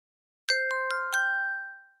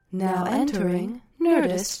Now entering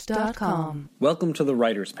Nerdist.com. Welcome to the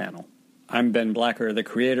Writers Panel. I'm Ben Blacker, the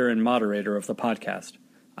creator and moderator of the podcast.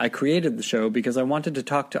 I created the show because I wanted to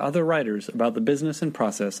talk to other writers about the business and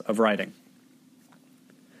process of writing.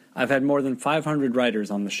 I've had more than 500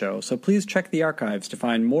 writers on the show, so please check the archives to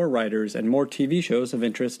find more writers and more TV shows of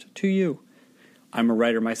interest to you. I'm a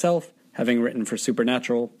writer myself, having written for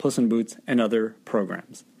Supernatural, Puss in Boots, and other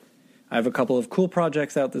programs. I have a couple of cool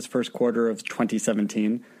projects out this first quarter of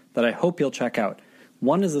 2017 that I hope you'll check out.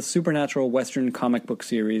 One is a supernatural Western comic book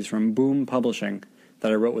series from Boom Publishing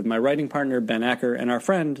that I wrote with my writing partner Ben Acker and our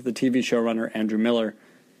friend, the TV showrunner Andrew Miller.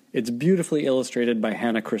 It's beautifully illustrated by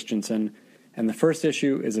Hannah Christensen, and the first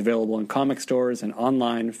issue is available in comic stores and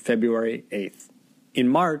online February 8th. In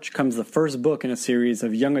March comes the first book in a series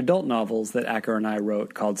of young adult novels that Acker and I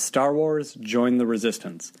wrote called Star Wars: Join the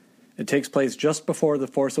Resistance. It takes place just before The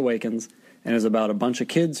Force Awakens and is about a bunch of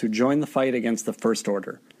kids who join the fight against the First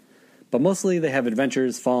Order. But mostly they have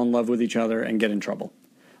adventures, fall in love with each other, and get in trouble.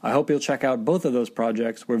 I hope you'll check out both of those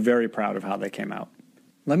projects. We're very proud of how they came out.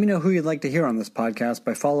 Let me know who you'd like to hear on this podcast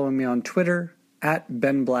by following me on Twitter,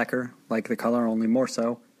 @BenBlacker, like the color, only more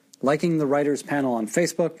so, liking the Writers Panel on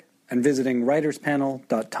Facebook, and visiting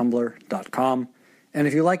writerspanel.tumblr.com. And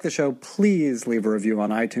if you like the show, please leave a review on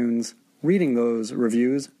iTunes. Reading those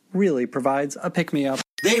reviews really provides a pick-me-up.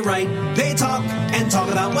 They write, they talk, and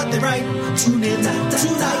talk about what they write. Tune in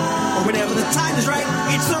tonight, or whenever the time is right.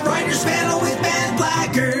 It's the Writers Panel with Ben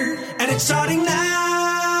Blacker, and it's starting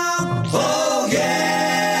now. Oh,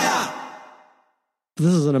 yeah!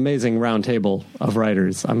 This is an amazing round table of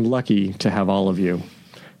writers. I'm lucky to have all of you.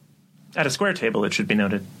 At a square table, it should be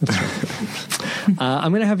noted.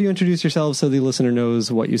 I'm going to have you introduce yourselves so the listener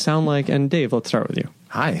knows what you sound like. And Dave, let's start with you.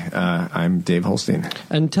 Hi, I'm Dave Holstein.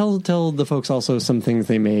 And tell the folks also some things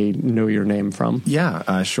they may know your name from.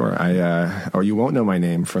 Yeah, sure. You won't know my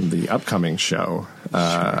name from the upcoming show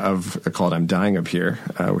called I'm Dying Up Here,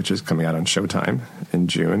 which is coming out on Showtime in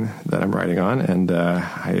June that I'm writing on. And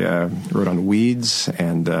I wrote on Weeds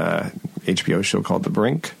and HBO show called The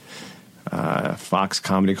Brink, Fox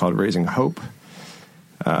comedy called Raising Hope.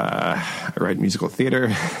 I write musical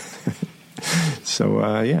theater.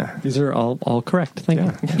 So, yeah. These are all correct. Thank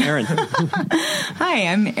you. Erin. Hi,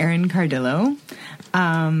 I'm Erin Cardillo.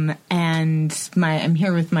 And I'm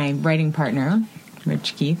here with my writing partner,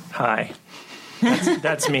 Rich Keith. Hi.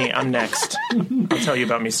 That's me. I'm next. I'll tell you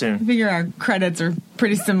about me soon. I figure our credits are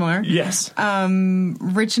pretty similar. Yes.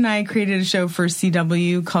 Rich and I created a show for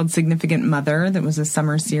CW called Significant Mother that was a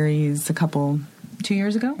summer series 2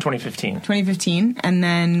 years ago? 2015. And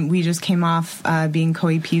then we just came off being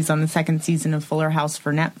co-APs on the second season of Fuller House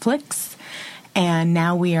for Netflix. And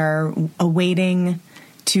now we are awaiting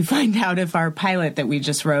to find out if our pilot that we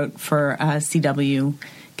just wrote for CW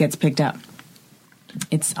gets picked up.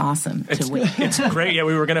 It's awesome to wait. It's great. Yeah,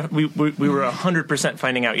 we were 100%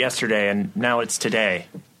 finding out yesterday, and now it's today.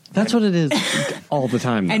 That's what it is all the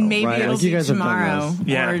time, though, and maybe right? it'll be tomorrow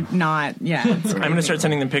or not. Yeah, I'm going to start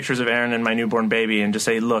sending them pictures of Erin and my newborn baby and just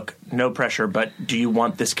say, look, no pressure, but do you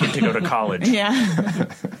want this kid to go to college? Yeah.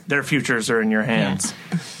 Their futures are in your hands.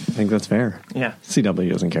 I think that's fair. Yeah.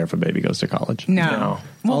 CW doesn't care if a baby goes to college. No.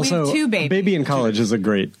 Well, also, we have two babies. Baby in college is a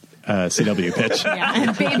great CW pitch.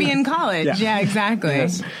 Yeah, baby in college. Yeah, exactly.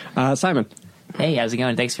 Yes. Simon. Hey, how's it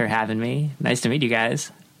going? Thanks for having me. Nice to meet you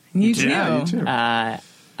guys. You too. Yeah, you too.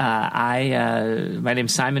 My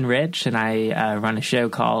name's Simon Rich, and I run a show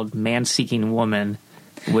called Man Seeking Woman,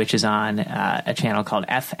 which is on a channel called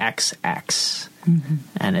FXX,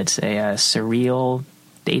 and it's a surreal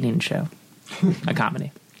dating show, a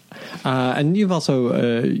comedy. And you've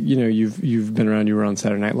also, you've been around. You were on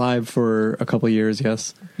Saturday Night Live for a couple of years,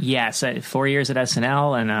 yes? Yes, 4 years at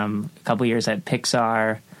SNL and a couple of years at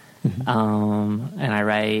Pixar, and I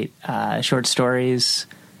write short stories,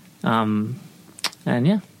 and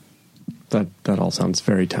yeah. That all sounds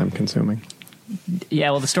very time-consuming.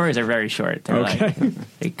 Yeah, well, the stories are very short. They're like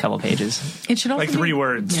a couple pages. It should also like 3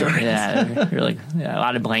 words. Yeah, really, a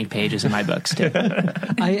lot of blank pages in my books too.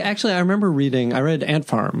 I remember I read Ant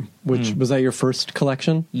Farm, which was that your first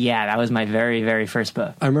collection? Yeah, that was my very, very first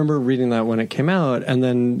book. I remember reading that when it came out, and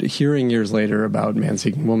then hearing years later about Man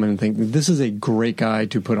Seeking Woman and thinking, this is a great guy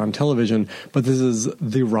to put on television, but this is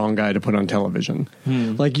the wrong guy to put on television.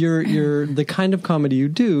 Like you're the kind of comedy you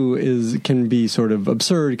do can be sort of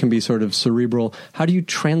absurd, can be sort of cerebral. How do you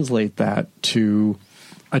translate that to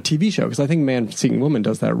a TV show? Because I think Man Seeking Woman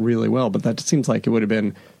does that really well, but that seems like it would have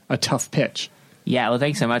been a tough pitch. Yeah, well,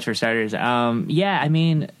 thanks so much for starters. Man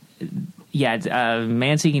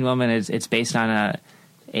Seeking Woman it's based on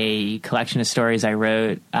a collection of stories I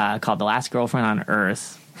wrote called The Last Girlfriend on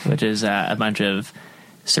Earth, which is a bunch of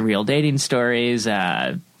surreal dating stories.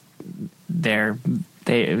 The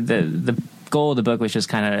goal of the book was just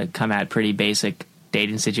kind of come at pretty basic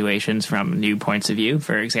dating situations from new points of view.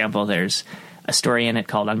 For example, there's a story in it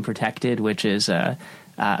called Unprotected, which is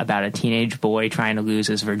about a teenage boy trying to lose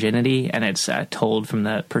his virginity, and it's told from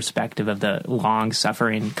the perspective of the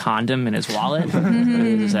long-suffering condom in his wallet,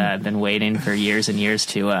 who's been waiting for years and years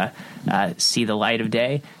to see the light of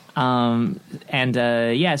day. So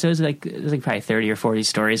it was like probably 30 or 40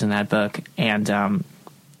 stories in that book, and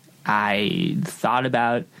I thought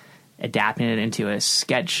about adapting it into a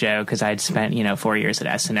sketch show because I'd spent 4 years at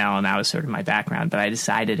SNL, and that was sort of my background. But I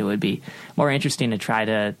decided it would be more interesting to try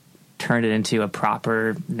to turn it into a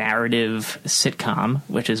proper narrative sitcom,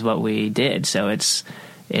 which is what we did. So it's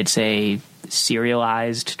a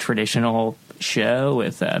serialized traditional show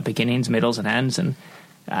with beginnings, middles, and ends, and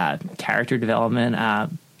character development.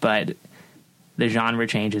 But the genre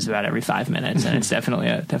changes about every 5 minutes, and it's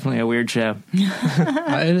definitely a weird show.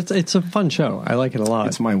 It's a fun show. I like it a lot.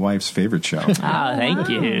 It's my wife's favorite show. Thank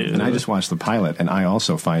you. And I just watched the pilot, and I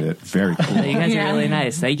also find it very cool. You guys are really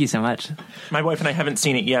nice. Thank you so much. My wife and I haven't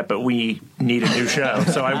seen it yet, but we need a new show,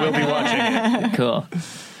 so I will be watching it. Cool.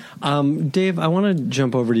 Dave, I want to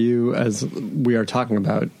jump over to you as we are talking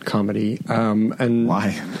about comedy. And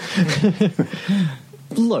why?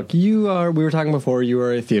 Look, we were talking before, you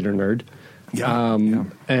are a theater nerd. Yeah.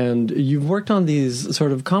 And you've worked on these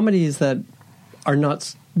sort of comedies that are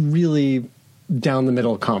not really down the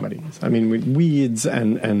middle comedies. I mean, Weeds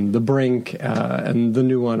and The Brink and the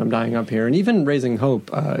new one, I'm Dying Up Here, and even Raising Hope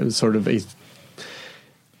is sort of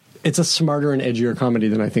it's a smarter and edgier comedy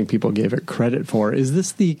than I think people gave it credit for. Is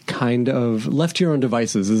this the kind of, left to your own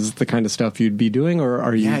devices, is this the kind of stuff you'd be doing, or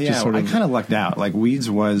are you just sort of... I kind of lucked out. Like, Weeds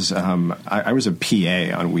was, I was a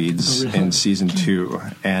PA on Weeds in season 2,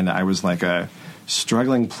 and I was like a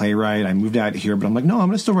struggling playwright. I moved out here, but I'm like, no, I'm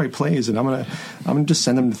going to still write plays, and I'm going to just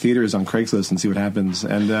send them to theaters on Craigslist and see what happens.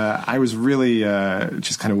 And I was really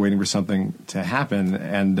just kind of waiting for something to happen,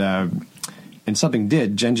 and something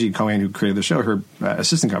did. Jenji Cohen, who created the show, her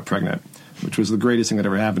assistant got pregnant, which was the greatest thing that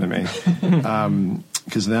ever happened to me.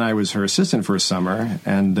 Because then I was her assistant for a summer,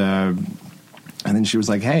 and then she was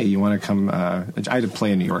like, hey, you want to come... I had a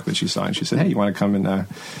play in New York that she saw, and she said, hey, you want to come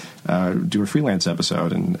and do a freelance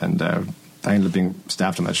episode? And I ended up being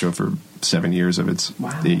staffed on that show for 7 years of its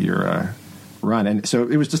 8-year run. And so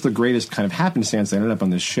it was just the greatest kind of happenstance. I ended up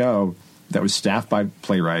on this show that was staffed by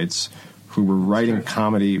playwrights who were writing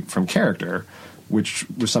comedy from character, which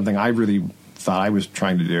was something I really thought I was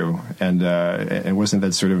trying to do, and it wasn't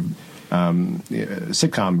that sort of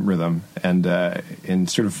sitcom rhythm, and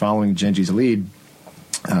sort of following Genji's lead,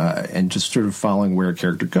 and just sort of following where a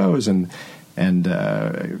character goes, and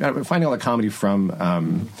finding all the comedy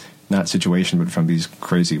from not situation, but from these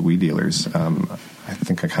crazy weed dealers. I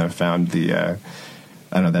think I kind of found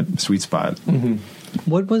that sweet spot. Mm-hmm.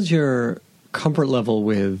 What was your comfort level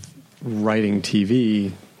with writing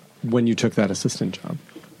TV when you took that assistant job?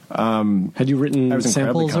 Had you written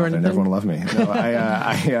samples or anything? Everyone loved me. No,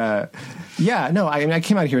 I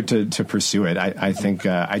came out here to pursue it. I think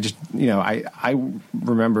I just, I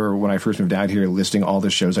remember when I first moved out here listing all the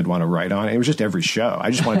shows I'd want to write on. It was just every show. I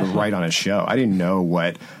just wanted to write on a show. I didn't know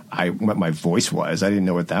what my voice was. I didn't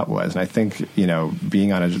know what that was. And I think,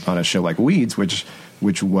 being on a show like Weeds, which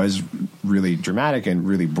was really dramatic and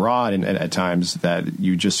really broad, and at times that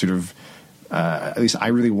you just sort of, at least I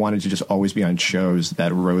really wanted to just always be on shows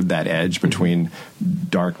that rode that edge between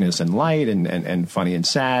darkness and light, and funny and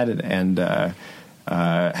sad, and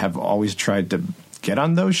have always tried to get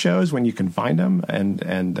on those shows when you can find them.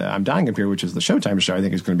 And I'm Dying Up Here, which is the Showtime show, I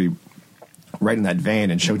think is going to be right in that vein,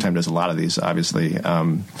 and Showtime does a lot of these, obviously.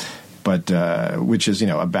 But which is,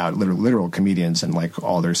 about literal comedians and like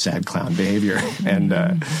all their sad clown behavior, and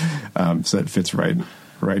so that fits right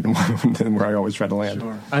in where I always try to land.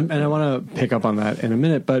 Sure. And I want to pick up on that in a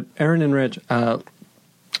minute, but Erin and Rich, I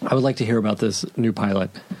would like to hear about this new pilot.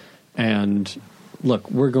 And look,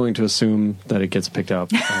 we're going to assume that it gets picked up.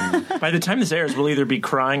 By the time this airs, we'll either be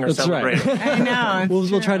crying or celebrating. Right. I know.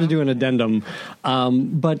 We'll try to do an addendum.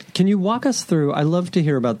 But can you walk us through? I love to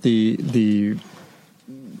hear about the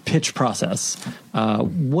pitch process.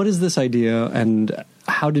 What is this idea, and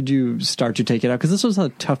how did you start to take it out? Because this was a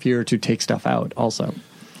tough year to take stuff out also.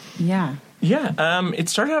 Yeah. It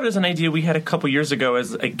started out as an idea we had a couple years ago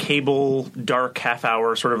as a cable dark half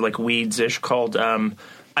hour, sort of like Weeds-ish, called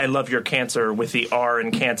I love your cancer with the R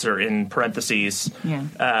in cancer in parentheses. Yeah.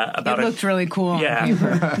 About it looked really cool. Yeah. On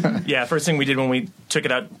paper. Yeah. First thing we did when we took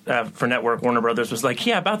it out for network, Warner Brothers was like,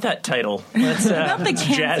 yeah, about that title. Let's about the jazz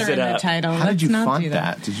cancer it in the up. title. How did you Let's not font do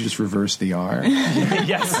that? Did you just reverse the R?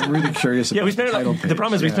 Yes. I'm really curious. Yeah, about we spent the title page. the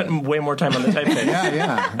problem is we spent way more time on the typeface.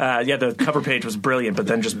 Yeah. The cover page was brilliant, but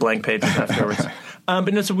then just blank pages afterwards.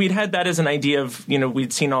 But no, so we'd had that as an idea of,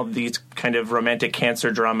 we'd seen all these kind of romantic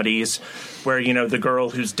cancer dramedies where, the girl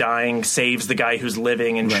who's dying saves the guy who's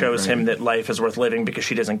living and shows him that life is worth living because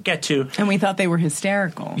she doesn't get to. And we thought they were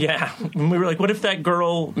hysterical. Yeah. And we were like, what if that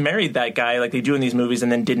girl married that guy like they do in these movies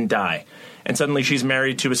and then didn't die? And suddenly she's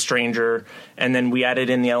married to a stranger. And then we added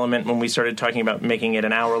in the element when we started talking about making it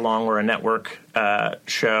an hour long or a network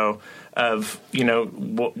show of,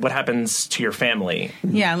 what happens to your family.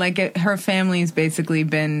 Yeah, her family's basically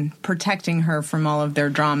been protecting her from all of their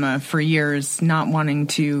drama for years, not wanting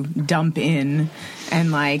to dump in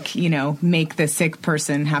and, make the sick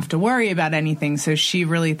person have to worry about anything. So she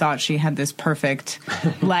really thought she had this perfect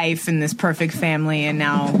life and this perfect family. And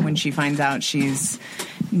now when she finds out she's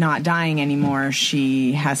not dying anymore,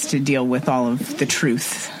 she has to deal with all of the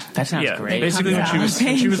truth. That sounds great. Basically,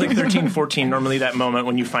 when she was like 13, 14, normally that moment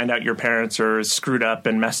when you find out your parents are screwed up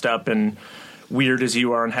and messed up and weird as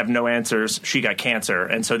you are and have no answers, she got cancer.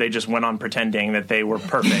 And so they just went on pretending that they were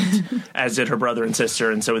perfect, as did her brother and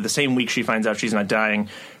sister. And so the same week she finds out she's not dying,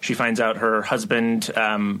 she finds out her husband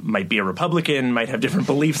might be a Republican, might have different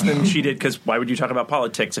beliefs than she did, because why would you talk about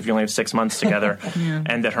politics if you only have 6 months together?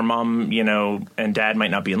 And that her mom, and dad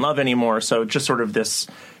might not be in love anymore. So just sort of this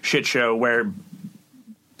shit show where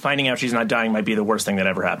finding out she's not dying might be the worst thing that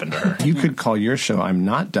ever happened to her. You could call your show "I'm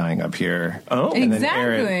Not Dying Up Here." Oh, and then exactly.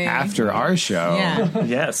 air it after our show. Yeah.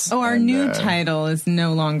 Yes. Oh, our new title is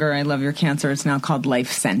no longer "I Love Your Cancer." It's now called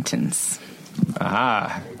 "Life Sentence."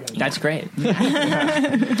 That's great.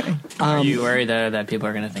 Are you worried, though, that people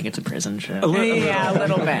are going to think it's a prison show? A little bit. Yeah.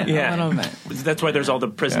 A little bit. That's why there's all the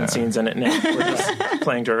prison scenes in it now. We're just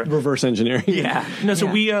playing to reverse engineering. Yeah. No, so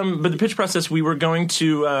we, but the pitch process, we were going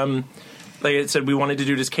to, like I said, we wanted to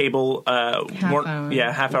do this cable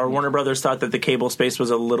half hour. Warner Brothers thought that the cable space was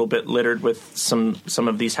a little bit littered with some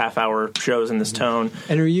of these half hour shows in this tone.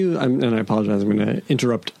 And are you? And I apologize. I'm going to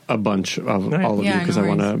interrupt a bunch of all of you because I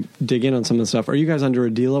want to dig in on some of the stuff. Are you guys under a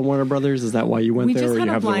deal at Warner Brothers? Is that why you went there? We just or had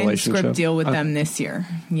you a have blind the relationship? script deal with them this year.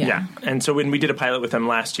 Yeah. And so when we did a pilot with them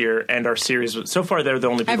last year, and our series, so far they're the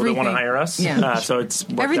only people that want to hire us. Yeah. So it's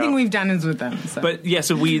worked everything out. we've done is with them. So. But yeah,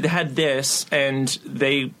 so we had this, and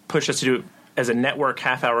they pushed us to do it as a network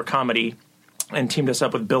half-hour comedy, and teamed us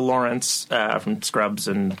up with Bill Lawrence from Scrubs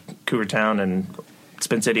and Cougar Town and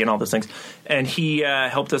Spin City and all those things. And he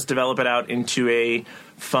helped us develop it out into a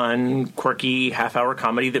fun, quirky half-hour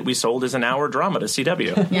comedy that we sold as an hour drama to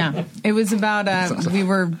CW. Yeah, it was about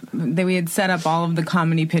we had set up all of the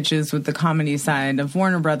comedy pitches with the comedy side of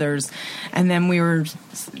Warner Brothers, and then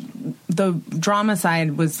the drama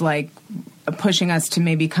side was like pushing us to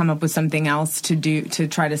maybe come up with something else to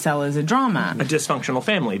try to sell as a drama. A dysfunctional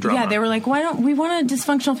family drama. Yeah, they were like, why don't we want a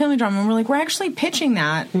dysfunctional family drama? And we're like, we're actually pitching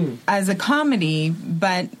that as a comedy,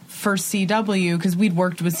 but for CW, because we'd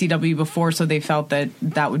worked with CW before, so they felt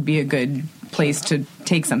that would be a good place to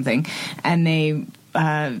take something. And they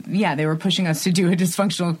were pushing us to do a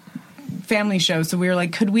dysfunctional family show. So we were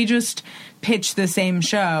like, could we just pitch the same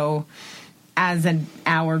show as an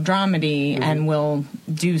hour dramedy, and we'll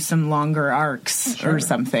do some longer arcs or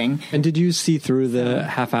something. And did you see through the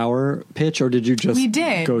half-hour pitch, or did you just we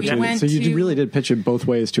did. go we to? Went so you to, really did pitch it both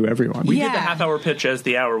ways to everyone. We did the half-hour pitch as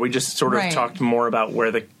the hour. We just sort of talked more about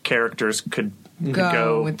where the characters could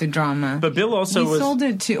go with the drama. But Bill also sold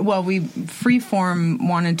it to. Well, Freeform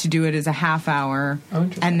wanted to do it as a half hour,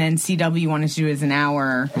 and then CW wanted to do it as an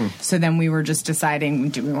hour. So then we were just deciding,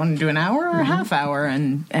 do we want to do an hour or a half hour,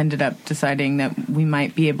 and ended up deciding that we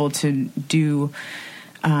might be able to do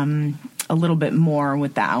a little bit more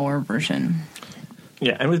with the hour version.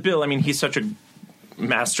 Yeah, and with Bill, I mean, he's such a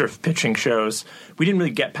master of pitching shows. We didn't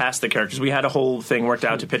really get past the characters. We had a whole thing worked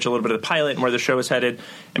out to pitch a little bit of the pilot and where the show was headed.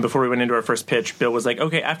 And before we went into our first pitch, Bill was like,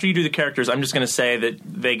 okay, after you do the characters, I'm just going to say that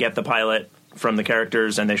they get the pilot from the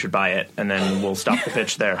characters and they should buy it, and then we'll stop the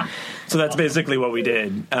pitch there. So that's basically what we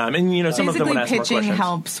did. And, you know, some of them would ask more questions. Pitching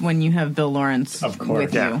helps when you have Bill Lawrence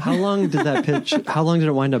with you. How long did that pitch, how long did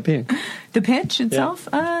it wind up being? The pitch itself,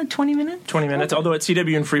 20 minutes. 20 minutes. Although at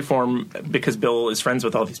CW and Freeform, because Bill is friends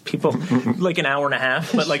with all these people, like an hour and a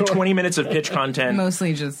half, but like 20 minutes of pitch content.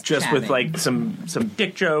 Mostly just with like some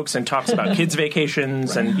dick jokes and talks about kids'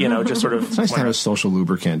 vacations and, you know, just sort of. It's nice to have a social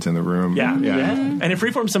lubricant in the room. Yeah. And in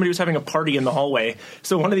Freeform, somebody was having a party in the hallway.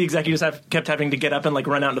 So one of the executives kept having to get up and like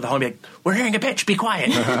run out into the hall and be like, "We're hearing a pitch, be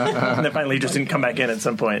quiet." And then finally just didn't come back in at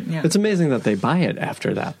some point. Yeah. It's amazing that they buy it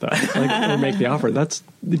after that, though, or make the offer.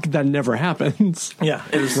 That never happens. Yeah,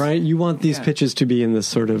 it was, right. You want these pitches to be in this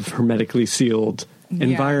sort of hermetically sealed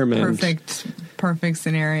environment. Perfect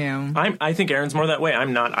scenario. I think Erin's more that way.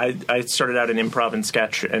 I'm not. I started out in improv and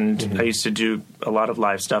sketch, and I used to do a lot of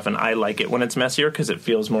live stuff, and I like it when it's messier because it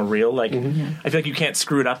feels more real. Like I feel like you can't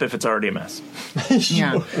screw it up if it's already a mess.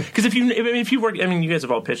 Yeah, because if you work, I mean, you guys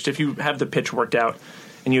have all pitched. If you have the pitch worked out,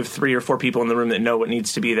 and you have 3 or 4 people in the room that know what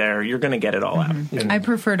needs to be there, you're going to get it all out. I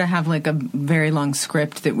prefer to have like a very long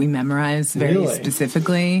script that we memorize very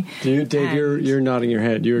specifically. Dave, you're nodding your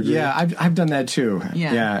head. You agree? Yeah, I've done that too.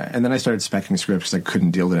 Yeah. And then I started speccing scripts because I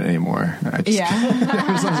couldn't deal with it anymore.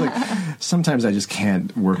 I was like, sometimes I just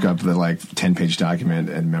can't work up the 10-page document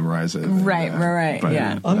and memorize it. Right.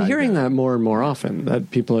 Yeah. I'm hearing that more and more often,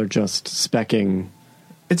 that people are just speccing.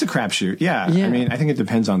 It's a crapshoot, yeah. I mean, I think it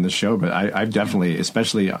depends on the show, but I've definitely,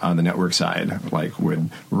 especially on the network side, would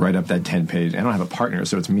write up that 10-page. I don't have a partner,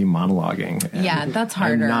 so it's me monologuing. Yeah, that's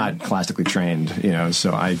harder. I'm not classically trained,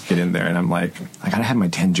 so I get in there and I'm like, I gotta have my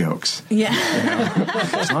 10 jokes. Yeah.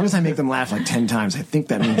 As long as I make them laugh 10 times, I think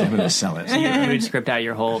that means I'm going to sell it. So you would script out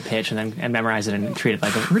your whole pitch and memorize it and treat it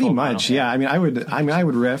like a pretty full much, model. yeah. I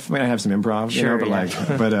would riff. I have some improv, sure,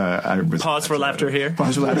 but I was pause for laughter here.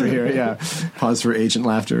 Pause for laughter here, yeah. Pause for agent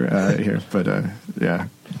laughter here, but yeah.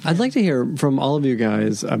 I'd like to hear from all of you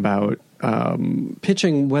guys about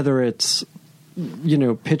pitching, whether it's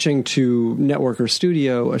pitching to network or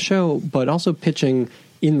studio a show, but also pitching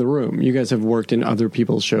in the room. You guys have worked in other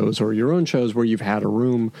people's shows or your own shows where you've had a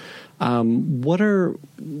room. What are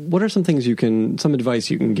some things some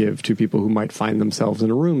advice you can give to people who might find themselves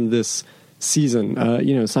in a room this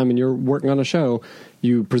season? Simon, you're working on a show.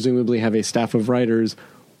 You presumably have a staff of writers.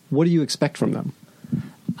 What do you expect from them?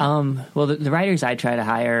 Well, the writers I try to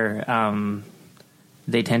hire,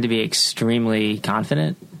 they tend to be extremely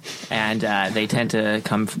confident, and they tend to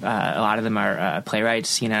come. A lot of them are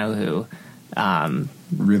playwrights, who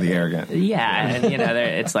really arrogant. Yeah, and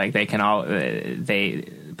it's like they can all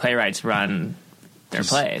playwrights run their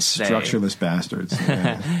plays. Structureless bastards.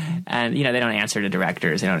 Yeah. And they don't answer to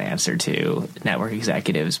directors. They don't answer to network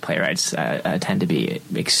executives. Playwrights tend to be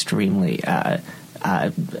extremely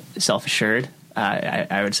self-assured.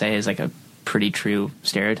 I would say is like a pretty true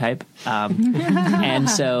stereotype. And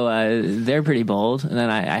so they're pretty bold. And then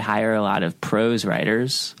I hire a lot of prose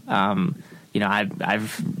writers.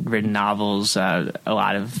 I've written novels. A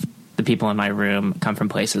lot of the people in my room come from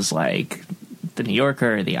places like The New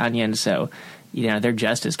Yorker or The Onion. So, they're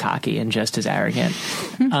just as cocky and just as arrogant.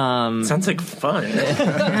 Sounds like fun.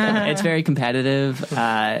 It's very competitive.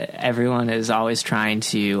 Everyone is always trying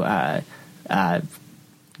to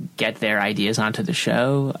get their ideas onto the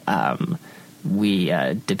show. We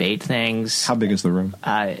debate things. How big is the room?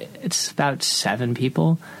 It's about 7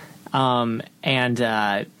 people, so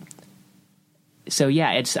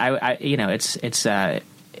yeah. It's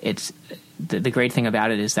the great thing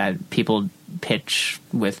about it is that people pitch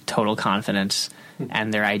with total confidence,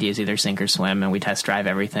 and their ideas either sink or swim, and we test drive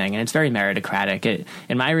everything, and it's very meritocratic.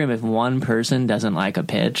 In my room, if one person doesn't like a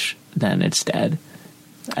pitch, then it's dead.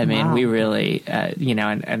 I mean, we really,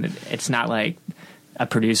 and it's not like a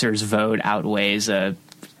producer's vote outweighs a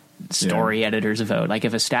story editor's vote. Like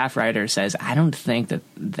if a staff writer says, I don't think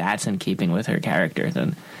that's in keeping with her character,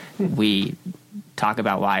 then we talk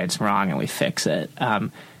about why it's wrong and we fix it.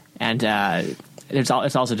 It's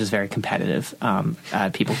also just very competitive.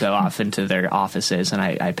 People go off into their offices, and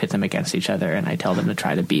I pit them against each other, and I tell them to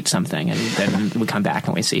try to beat something, and then we come back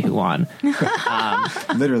and we see who won.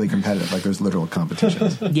 Literally competitive, like there's literal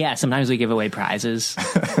competitions. Yeah, sometimes we give away prizes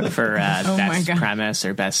for best premise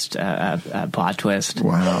or best plot twist.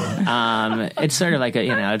 Wow. It's sort of like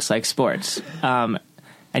it's like sports. And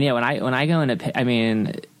yeah, when I go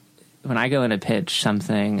into, when I go in to pitch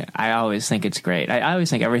something, I always think it's great. I always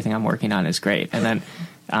think everything I'm working on is great. And then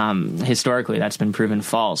historically, that's been proven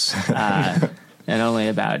false. And only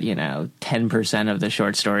about, 10% of the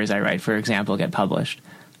short stories I write, for example, get published.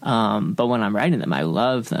 But when I'm writing them, I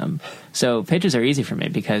love them. So pitches are easy for me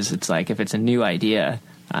because it's like if it's a new idea,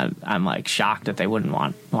 I'm like shocked that they wouldn't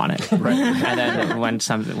want it. Right. And then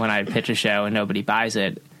when I pitch a show and nobody buys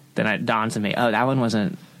it, then it dawns on me, oh, that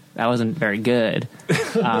wasn't very good.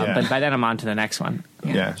 But by then I'm on to the next one.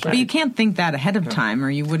 Yeah. But you can't think that ahead of time, or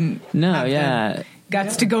you wouldn't have the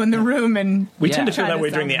guts to go in the room and we tend to feel that way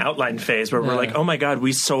during the outline phase where we're like, oh my God,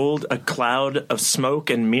 we sold a cloud of smoke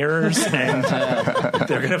and mirrors and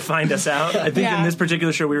they're going to find us out. I think in this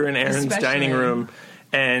particular show we were in Erin's dining room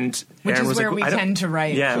And which Erin is was where we tend to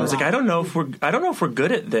write. Yeah, I was like, I don't know if we're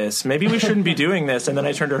good at this. Maybe we shouldn't be doing this. And then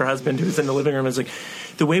I turned to her husband, who's in the living room, and was like,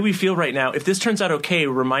 the way we feel right now, if this turns out okay,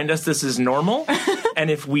 remind us this is normal.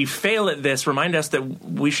 And if we fail at this, remind us that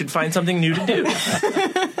we should find something new to do.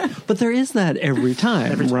 But there is that every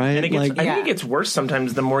time, right? And I think it gets worse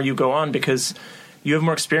sometimes the more you go on, because you have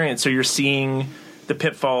more experience, so you're seeing the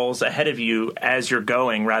pitfalls ahead of you as you're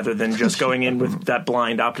going, rather than just going in with that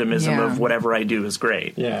blind optimism of whatever I do is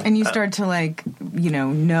great. Yeah. And you start to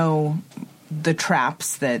know the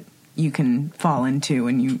traps that you can fall into,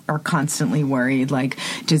 and you are constantly worried, like,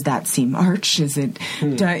 does that seem arch? Is it,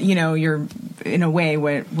 you're in a way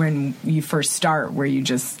when you first start where you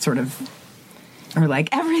just sort of are like,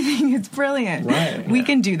 everything is brilliant. Right. We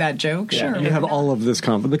can do that joke, sure. You have all of this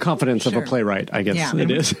the confidence of a playwright, I guess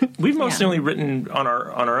it is. We've mostly written on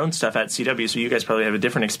our own stuff at CW, so you guys probably have a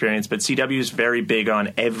different experience, but CW is very big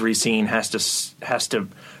on every scene has to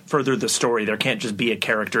further the story. There can't just be a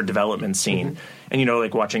character development scene. And,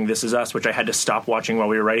 like watching This Is Us, which I had to stop watching while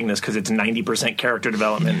we were writing this because it's 90% character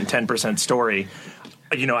development and 10% story.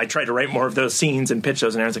 I tried to write more of those scenes and pitch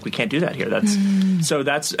those, and Erin's like, we can't do that here. So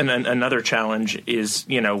that's another challenge is,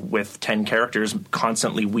 with 10 characters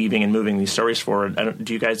constantly weaving and moving these stories forward.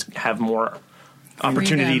 Do you guys have more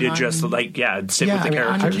opportunity to just sit with the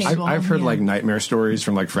characters? I've heard like nightmare stories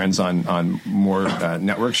from like friends on more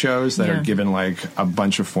network shows that are given like a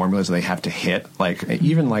bunch of formulas that they have to hit, like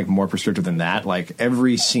even like more prescriptive than that. Like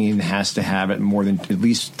every scene has to have it more than at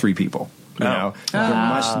least 3 people. There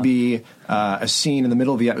must be a scene in the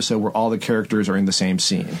middle of the episode where all the characters are in the same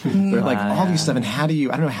scene. But like all these stuff, and I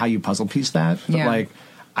don't know how you puzzle piece that, but like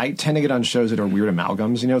I tend to get on shows that are weird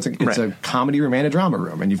amalgams. It's a comedy room and a drama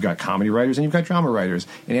room, and you've got comedy writers and you've got drama writers,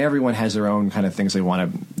 and everyone has their own kind of things they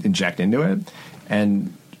want to inject into it.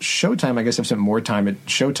 And Showtime, I guess I've spent more time at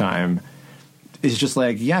Showtime. Is just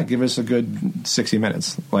like, give us a good 60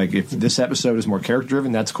 minutes. Like, if this episode is more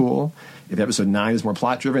character-driven, that's cool. If episode 9 is more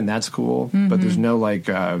plot-driven, that's cool. Mm-hmm. But there's no, like,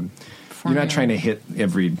 you're not trying to hit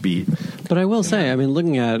every beat. But I will say,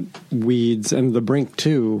 looking at Weeds and The Brink,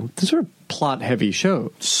 too, these are plot-heavy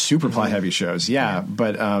shows. Super plot-heavy shows,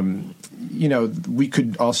 But, we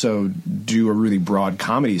could also do a really broad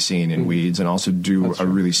comedy scene in Weeds and also do a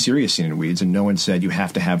really serious scene in Weeds, and no one said you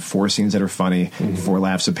have to have 4 scenes that are funny, 4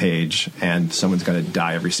 laughs a page, and someone's going to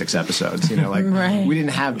die every 6 episodes. We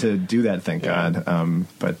didn't have to do that, thank God.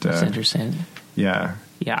 But that's interesting. Yeah,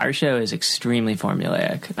 our show is extremely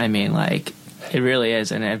formulaic. It really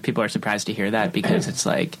is, and people are surprised to hear that because it's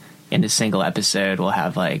like in a single episode we'll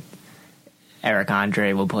have like Eric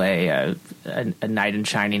Andre will play a knight in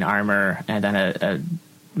shining armor, and then a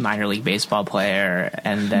minor league baseball player,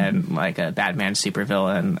 and then like a Batman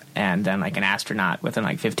supervillain, and then like an astronaut within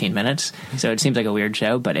like 15 minutes. So it seems like a weird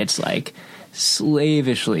show, but it's like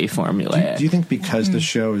slavishly formulaic. Do you think because the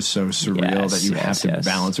show is so surreal that you have to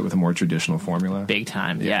balance it with a more traditional formula? Big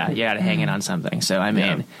time, you got to hang in on something. So by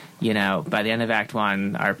the end of Act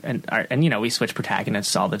 1, we switch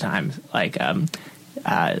protagonists all the time.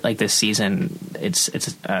 Like this season, it's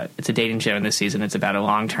a dating show, and this season it's about a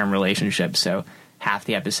long-term relationship. So half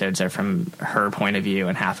the episodes are from her point of view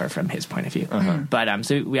and half are from his point of view. But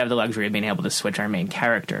so we have the luxury of being able to switch our main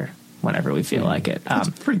character whenever we feel like it. That's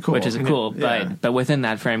pretty cool. Which is cool. But within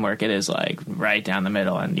that framework, it is like right down the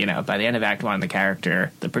middle. And by the end of Act 1,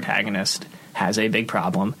 the protagonist has a big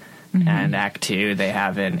problem, and Act 2 they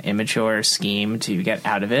have an immature scheme to get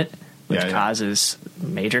out of it, which causes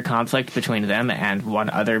major conflict between them and one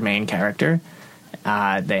other main character.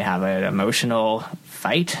 They have an emotional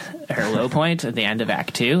fight, her low point, at the end of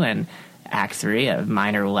Act 2. And Act 3, a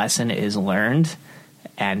minor lesson is learned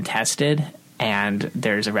and tested, and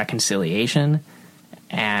there's a reconciliation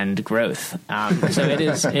and growth. So it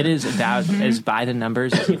is about as by the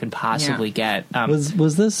numbers as you can possibly get.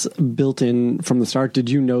 Was this built in from the start? Did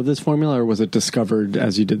you know this formula, or was it discovered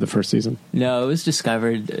as you did the first season? No, it was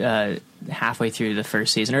discovered halfway through the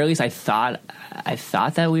first season, or at least I thought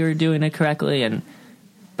that we were doing it correctly. And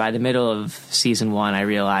by the middle of season 1, I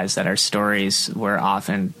realized that our stories were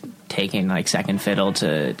often taking like second fiddle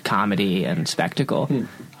to comedy and spectacle,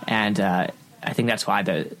 and I think that's why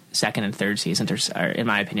the second and third seasons are, in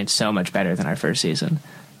my opinion, so much better than our first season.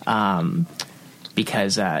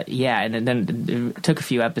 Because, and then it took a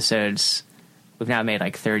few episodes. We've now made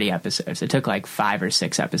like 30 episodes. It took like 5 or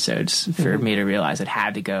 6 episodes for me to realize it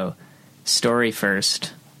had to go story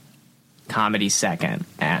first, comedy second,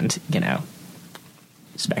 and,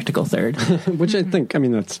 spectacle third. Which I think,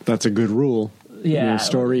 that's a good rule. Yeah.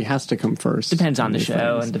 Story has to come first. Depends on the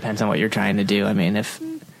show and depends on what you're trying to do. If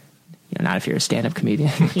not if you're a stand-up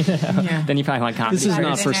comedian. Then you probably want comedy. This is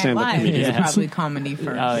not for stand-up comedians. It's probably comedy first.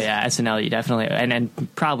 Oh yeah, SNL you definitely,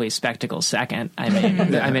 and probably spectacle second. I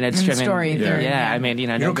mean, it's and story third. Yeah, I mean, you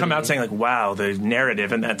don't come out saying like, "Wow, the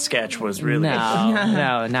narrative in that sketch was really."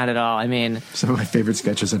 No, not at all. I mean, some of my favorite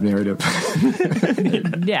sketches have narrative.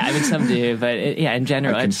 Yeah, I mean, some do, but in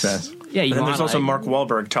general, I confess. Yeah, and then there's also Mark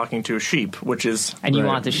Wahlberg talking to a sheep, which is and you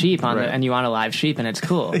want the sheep on and you want a live sheep, and it's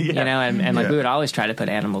cool, you know. And like we would always try to put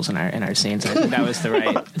animals in our scenes. I think that was the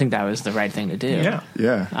right. I think that was the right thing to do.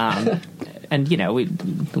 Yeah. And you know,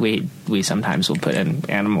 we sometimes will put in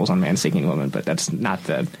animals on Man-Seeking Woman, but that's not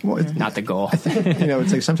the goal. I think, you know,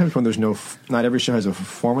 it's like sometimes when there's not every show has a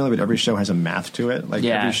formula, but every show has a math to it. Like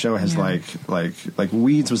every show has like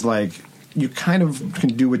Weeds was like, you kind of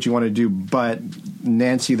can do what you want to do, but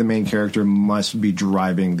Nancy, the main character, must be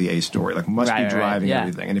driving the A story, like must be driving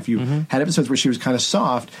everything. And if you had episodes where she was kind of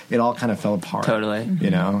soft, it all kind of fell apart. Totally.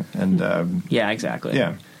 You know? And yeah, exactly.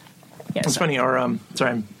 Yeah. It's funny, sorry,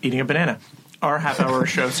 I'm eating a banana. Our half-hour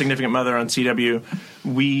show, Significant Mother on CW,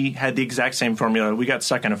 we had the exact same formula. We got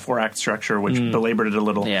stuck in a 4-act structure, which belabored it a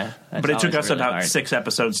little. Yeah, but it took us really about hard. 6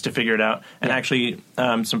 episodes to figure it out. And actually,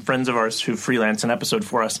 some friends of ours who freelance an episode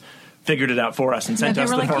for us figured it out for us and sent us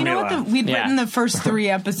the formula. You know what? We'd written the first 3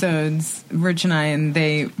 episodes, Rich and I, and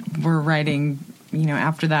they were writing, you know,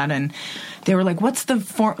 after that, and they were like, what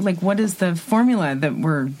is the formula that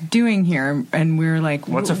we're doing here? And we were like,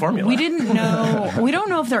 what's a formula? We didn't know. We don't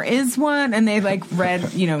know if there is one. And they like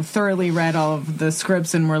thoroughly read all of the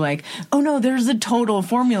scripts and were like, oh no, there's a total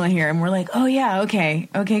formula here. And we're like, oh yeah, okay,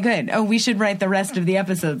 good. Oh, we should write the rest of the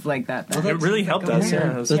episodes like that. Well, it really helped us.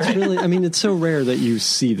 Yeah, that's really, I mean, it's so rare that you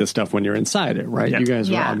see the stuff when you're inside it, right? You guys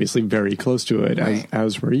were obviously very close to it,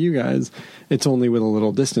 as were you guys. It's only with a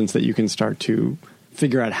little distance that you can start to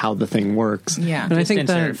figure out how the thing works. Yeah. And I think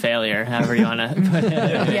that failure, however you want to put it.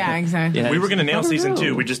 Yeah, exactly. We were going to nail season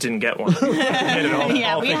 2. We just didn't get one. We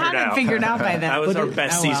haven't figured out by then. That was our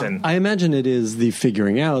best season. I imagine it is the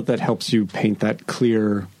figuring out that helps you paint that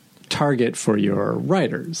clear target for your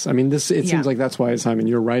writers. I mean, it seems like that's why, Simon,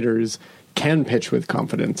 your writers can pitch with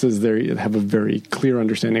confidence, is they have a very clear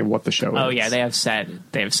understanding of what the show is. Oh yeah, they have set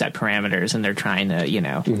parameters, and they're trying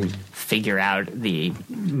to figure out the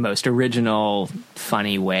most original,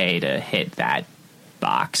 funny way to hit that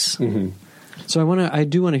box. So I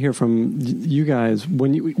do want to hear from you guys,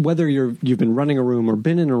 whether you've been running a room or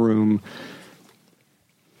been in a room.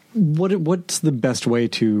 What's the best way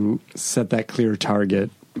to set that clear target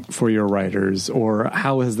for your writers, or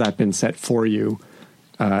how has that been set for you?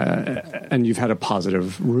 And you've had a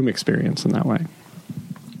positive room experience in that way.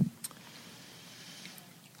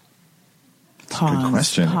 Good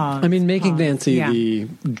question. I mean, making Nancy the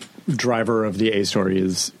driver of the A story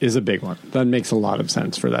is a big one. That makes a lot of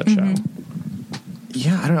sense for that show.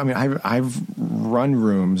 Yeah, I don't know. I mean, I've run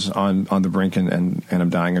rooms on the Brink and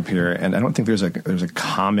I'm Dying Up Here, and I don't think there's a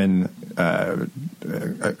common a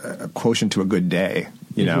quotient to a good day.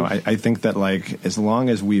 You know, I think that like as long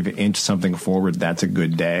as we've inched something forward, that's a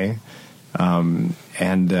good day. You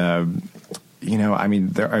know, I mean,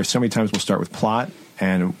 there are so many times we'll start with plot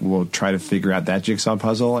and we'll try to figure out that jigsaw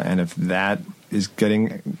puzzle, and if that is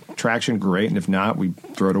getting traction, great, and if not, we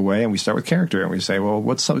throw it away and we start with character and we say, well,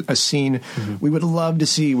 what's a scene we would love to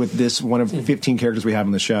see with this one of 15 characters we have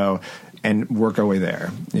on the show, and work our way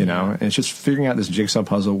there, you know? And it's just figuring out this jigsaw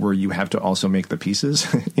puzzle where you have to also make the pieces,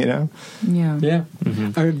 you know? Yeah.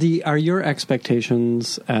 Are your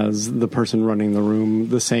expectations as the person running the room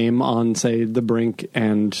the same on, say, The Brink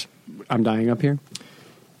and I'm Dying Up Here?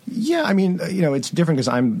 Yeah, I mean, you know, it's different because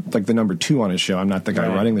I'm like the number 2 on a show. I'm not the guy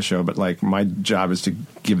running the show, but like my job is to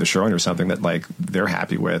give the showrunner something that like they're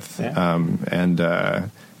happy with.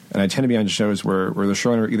 And I tend to be on shows where the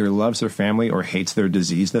showrunner either loves their family or hates their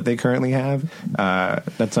disease that they currently have.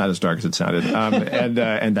 That's not as dark as it sounded.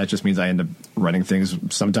 And that just means I end up running things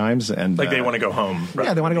sometimes. And like they want to go home.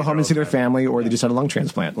 Yeah, they want to go home and see their family, or they just had a lung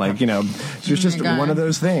transplant. Like, you know, it's just one of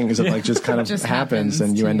those things that like just kind of happens,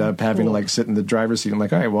 and you end up having to like sit in the driver's seat and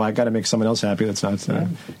like, all right, well, I got to make someone else happy. That's not.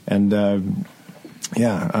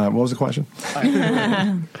 What was the question?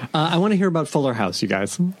 I want to hear about Fuller House, you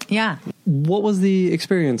guys. Yeah. What was the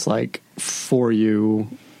experience like for you,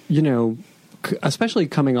 you know, especially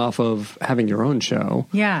coming off of having your own show?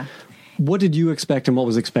 Yeah. What did you expect and what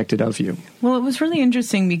was expected of you? Well, it was really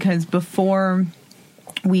interesting because before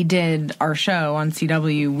we did our show on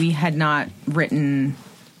CW, we had not written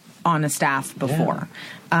on a staff before.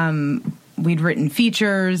 We'd written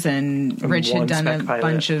features, and Rich had done a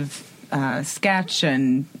bunch of sketch,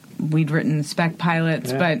 and we'd written spec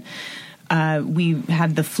pilots, but we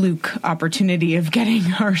had the fluke opportunity of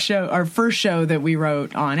getting our first show that we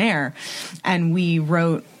wrote on air, and we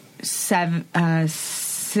wrote 7 out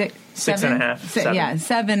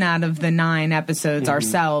of the 9 episodes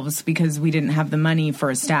ourselves because we didn't have the money for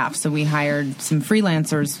a staff. So we hired some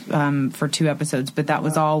freelancers for 2 episodes, but that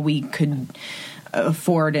was all we could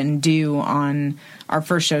afford and do on our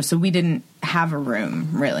first show. So we didn't have a room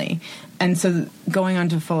really. And so going on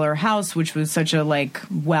to Fuller House, which was such a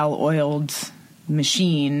well-oiled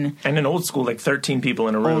machine. And an old school, 13 people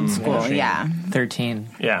in a room. Old school, yeah. 13.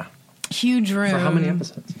 Yeah. Huge room. For how many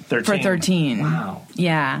episodes? 13. For 13. Wow.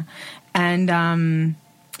 Yeah. And,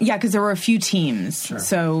 because there were a few teams. Sure.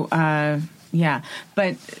 So,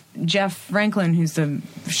 But Jeff Franklin, who's the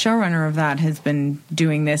showrunner of that, has been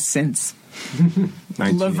doing this since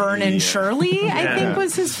Laverne and Shirley, I think,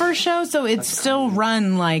 was his first show. So it's still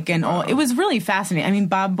run like an old. It was really fascinating. I mean,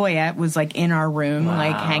 Bob Boyette was in our room,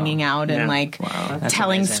 hanging out and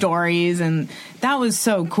telling stories, and that was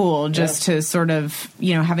so cool. Just to sort of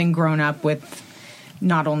having grown up with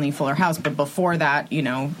not only Fuller House, but before that,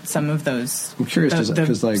 some of those. I'm curious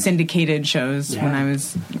the syndicated shows when I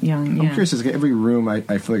was young. I'm curious, because every room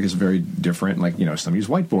I feel like is very different. Some use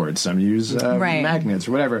whiteboards, some use magnets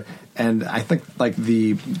or whatever. And I think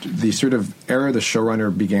the sort of era the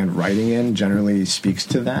showrunner began writing in generally speaks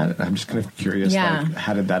to that. I'm just kind of curious,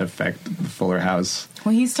 how did that affect the Fuller House?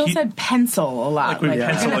 Well, he still said pencil a lot.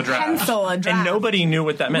 Pencil a draft. And nobody knew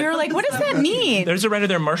what that meant. We were like, what does that mean? There's a writer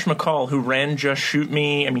there, Marsh McCall, who ran Just Shoot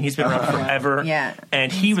Me. I mean, he's been around forever. Yeah.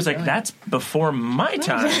 And he was like, that's before my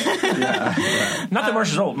time. Not that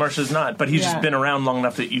Marsh is old. Marsh is not. But he's just been around long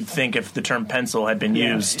enough that you'd think if the term pencil had been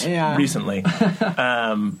used recently.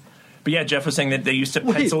 But yeah, Jeff was saying that they used to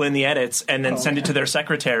pencil in the edits and then send it to their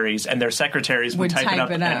secretaries, and their secretaries would type it up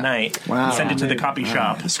at night and send it to the copy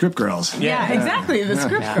shop. The script girls. Yeah, exactly. The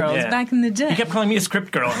script girls back in the day. He kept calling me a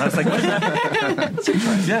script girl, and I was like, what is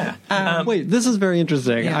that? Wait, this is very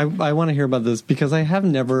interesting. Yeah. I want to hear about this because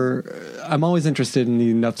I'm always interested in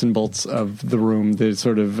the nuts and bolts of the room, the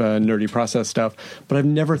sort of nerdy process stuff, but I've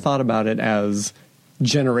never thought about it as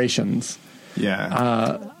generations.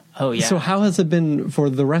 Yeah. Oh, yeah. So how has it been for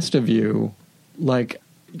the rest of you? Weeds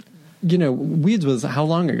was how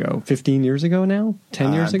long ago? 15 years ago now?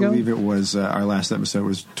 10 years ago? I believe it was, our last episode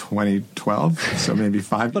was 2012, so maybe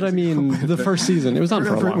 5 But I mean, the first season, it was on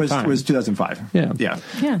for a long time. It was 2005. Yeah.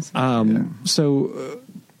 Yes. So,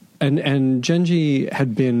 and Genji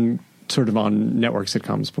had been sort of on network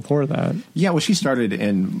sitcoms before that. Yeah, well, she started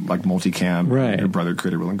in multicam. Right. Her brother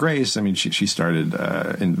created Will and Grace. I mean, she started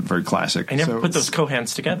in very classic. I never put those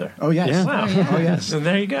Cohans together. Oh yes. Yeah. Wow. Oh yes. So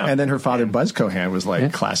there you go. And then her father, Buzz Cohan, was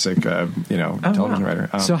classic, television writer.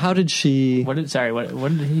 So how did she? What did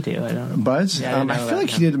he do? I don't know. Buzz? Yeah, I feel like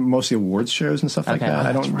he did mostly awards shows and stuff like that.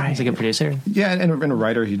 I don't. He's a good producer. Yeah, and a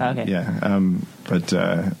writer. Okay. Yeah.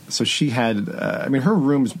 So she had. Her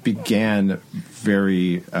rooms began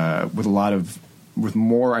very with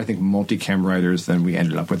more, I think, multicam writers than we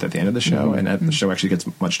ended up with at the end of the show, and the show actually gets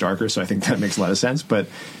much darker. So I think that makes a lot of sense. But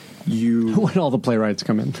when all the playwrights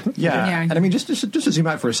come in, and I mean, just to zoom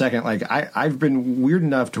out for a second, I've been weird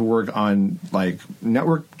enough to work on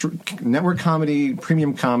network comedy,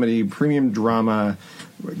 premium drama,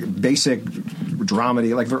 basic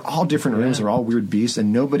dramedy. They're all different rooms. They're all weird beasts,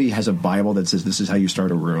 and nobody has a Bible that says this is how you start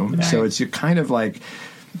a room. Right. So it's kind of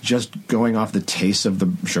just going off the taste of the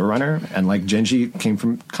showrunner, and Genji came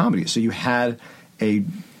from comedy, so you had a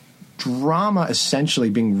drama essentially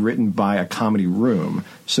being written by a comedy room.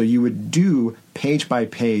 So you would do page by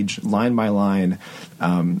page, line by line,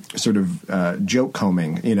 joke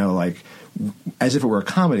combing, as if it were a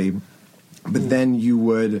comedy. But then you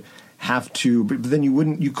would have to, but then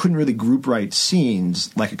you couldn't really group write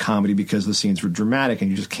scenes like a comedy because the scenes were dramatic, and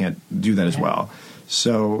you just can't do that as well.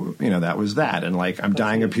 So, that was that. And I'm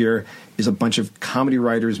Dying Up Here is a bunch of comedy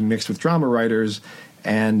writers mixed with drama writers.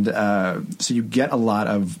 And so you get a lot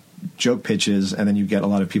of joke pitches, and then you get a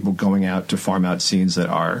lot of people going out to farm out scenes that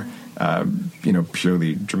are,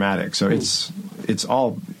 purely dramatic. So it's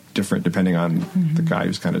all different depending on the guy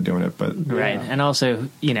who's kind of doing it. But right. And also,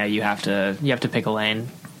 you have to pick a lane.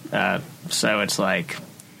 So it's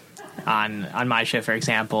on my show, for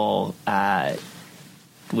example,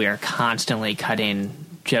 we are constantly cutting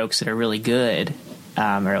jokes that are really good,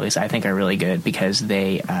 or at least I think are really good, because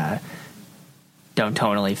they don't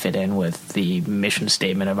totally fit in with the mission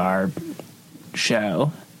statement of our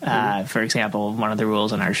show. For example, one of the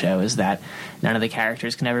rules on our show is that none of the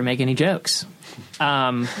characters can ever make any jokes.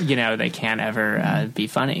 They can't ever be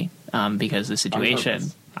funny because the situation...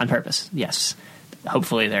 On purpose, yes.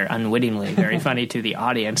 hopefully they're unwittingly very funny to the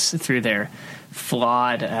audience through their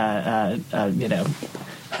flawed,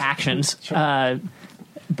 actions. Sure.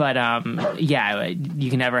 You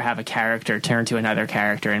can never have a character turn to another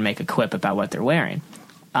character and make a quip about what they're wearing,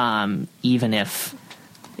 even if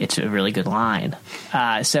it's a really good line.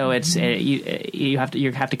 So it's you have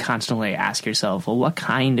to constantly ask yourself, well, what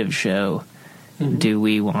kind of show do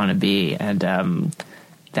we want to be? And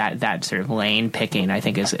that sort of lane picking, I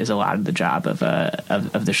think, is a lot of the job of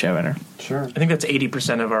the showrunner. Sure. I think that's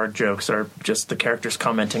 80% of our jokes are just the characters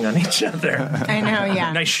commenting on each other. I know,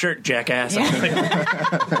 yeah. Nice shirt, jackass.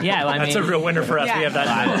 Yeah, well, that's a real winner for us. Yeah. We have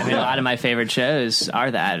that. A lot of my favorite shows are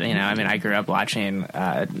that. I grew up watching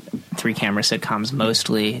 3-camera sitcoms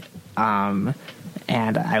mostly, and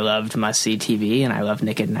I loved Must See TV, and I loved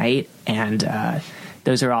Nick at Night, and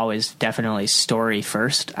those are always definitely story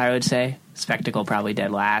first, I would say. Spectacle probably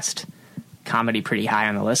dead last. Comedy pretty high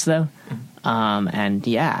on the list though.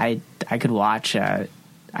 I could watch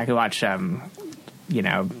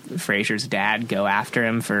Frasier's dad go after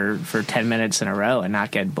him for 10 minutes in a row and not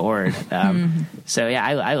get bored. So yeah,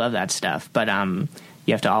 I love that stuff. But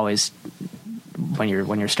you have to always, when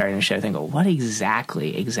you're starting a show, think, well, what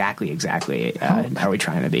exactly are we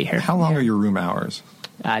trying to be here? How long are your room hours?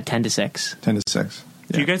 10 to 6. 10 to 6.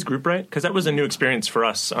 Do you guys group write? Because that was a new experience for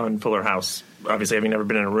us on Fuller House, obviously having never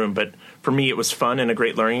been in a room. But for me, it was fun and a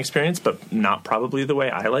great learning experience, but not probably the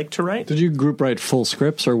way I like to write. Did you group write full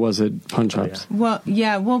scripts, or was it punch-ups? Whoever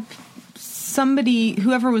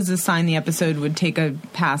was assigned the episode would take a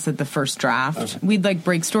pass at the first draft. Okay. We'd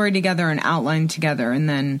break story together and outline together, and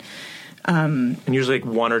then... and usually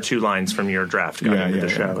one or two lines from your draft going into the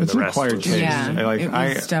show. It's the an rest acquired taste. It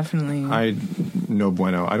was definitely... no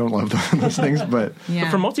bueno. I don't love those things, but... Yeah.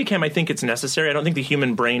 But for multicam, I think it's necessary. I don't think the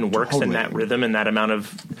human brain works in that rhythm and that amount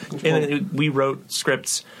of... And we wrote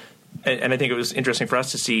scripts, and I think it was interesting for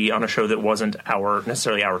us to see on a show that wasn't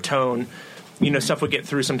necessarily our tone. Stuff would get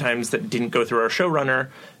through sometimes that didn't go through our showrunner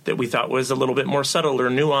that we thought was a little bit more subtle or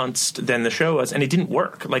nuanced than the show was, and it didn't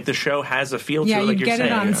work. The show has a feel to it, like you're saying. Yeah, you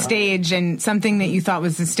get it on stage, and something that you thought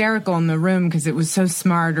was hysterical in the room because it was so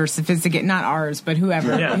smart or sophisticated, not ours, but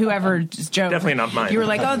whoever's joke. Definitely not mine. You were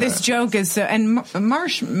like, oh, this joke is so... And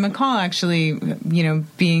Marsh McCall actually,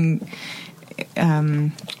 being...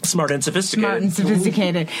 smart and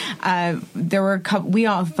sophisticated. There were a couple... We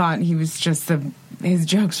all thought he was just his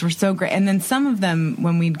jokes were so great, and then some of them,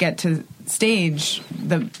 when we'd get to stage,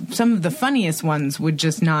 some of the funniest ones would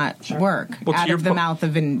just not work out of the mouth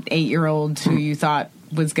of an 8-year-old who you thought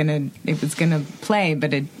was gonna play,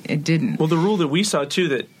 but it didn't. Well, the rule that we saw too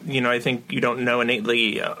that I think you don't know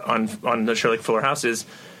innately on the show like Fuller House is,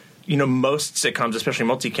 most sitcoms, especially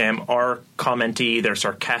multicam, are commenty, they're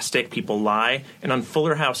sarcastic, people lie. And on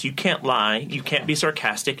Fuller House, you can't lie, you can't be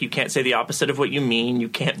sarcastic, you can't say the opposite of what you mean, you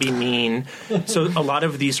can't be mean. So a lot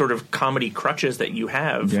of these sort of comedy crutches that you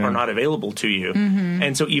have are not available to you. Mm-hmm.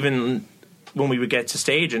 And so even when we would get to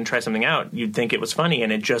stage and try something out, you'd think it was funny,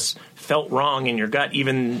 and it just felt wrong in your gut.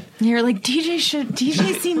 Even you're like, DJ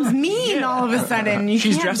seems mean all of a sudden.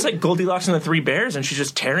 She's dressed like Goldilocks and the Three Bears, and she's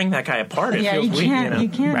just tearing that guy apart. It feels you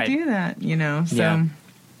can't do that, So, yeah.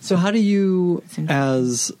 So how do you,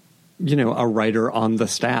 as a writer on the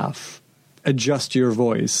staff, adjust your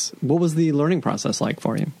voice? What was the learning process like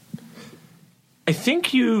for you? I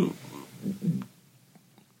think you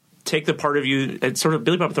take the part of you, it's sort of,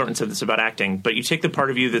 Billy Bob Thornton said this about acting, but you take the part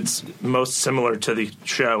of you that's most similar to the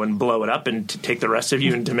show and blow it up, and take the rest of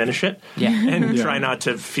you and diminish it. Yeah. And try not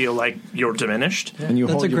to feel like you're diminished. And you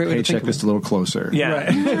hold your paycheck just a little closer. Yeah.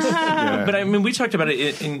 Right. But I mean, we talked about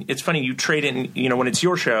it, and it's funny, you trade in, when it's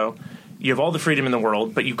your show, you have all the freedom in the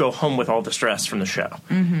world, but you go home with all the stress from the show.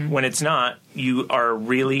 Mm-hmm. When it's not, you are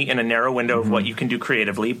really in a narrow window of what you can do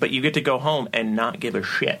creatively, but you get to go home and not give a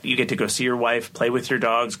shit. You get to go see your wife, play with your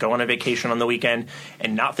dogs, go on a vacation on the weekend,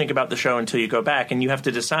 and not think about the show until you go back. And you have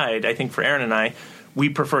to decide, I think for Erin and I, we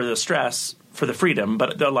prefer the stress for the freedom,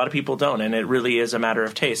 but a lot of people don't, and it really is a matter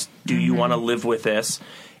of taste. Do you want to live with this?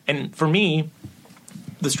 And for me,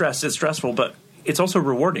 the stress is stressful, but it's also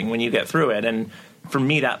rewarding when you get through it. And for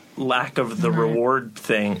me, that lack of the reward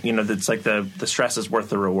thing, that's like the stress is worth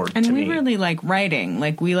the reward and to me. And we really like writing.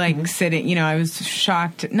 We like sitting, I was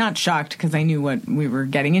not shocked because I knew what we were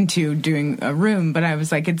getting into doing a room, but I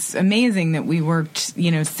was like, it's amazing that we worked,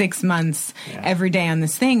 6 months every day on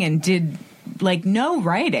this thing and did no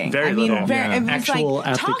writing. Very little. It was actual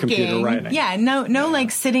at talking. The computer writing. Yeah, no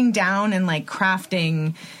sitting down and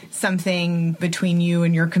crafting something between you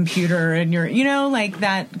and your computer and your,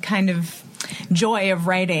 that kind of joy of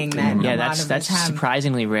writing that that's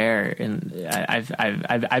surprisingly rare, and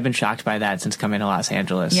I've been shocked by that since coming to Los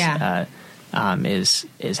Angeles.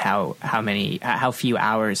 is how few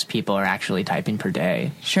hours people are actually typing per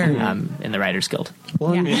day. Sure. In the Writers Guild.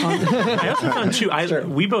 Well, I also found too.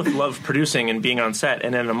 We both love producing and being on set,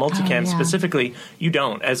 and in a multicam specifically, you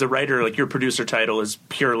don't. As a writer, like your producer title is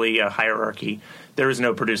purely a hierarchy. There is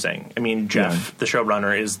no producing. I mean, Jeff, the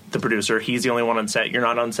showrunner, is the producer. He's the only one on set. You're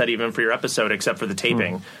not on set even for your episode, except for the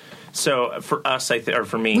taping. So for us, or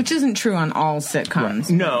for me, which isn't true on all sitcoms. Right.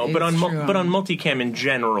 No, but on multicam in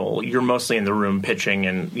general, you're mostly in the room pitching,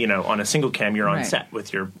 and on a single cam, you're on set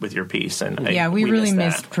with your piece. And we really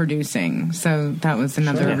missed producing, so that was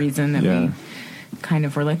another reason that we kind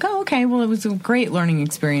of were like, oh, okay, well, it was a great learning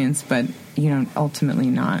experience, but ultimately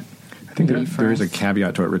not. I think there is a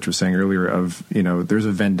caveat to what Rich was saying earlier of, there's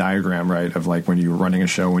a Venn diagram, right, of like when you're running a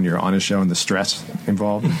show, when you're on a show and the stress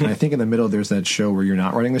involved. And I think in the middle there's that show where you're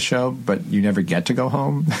not running the show, but you never get to go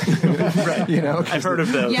home. Right. I've heard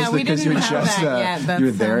of those. Yeah, we didn't have that yet.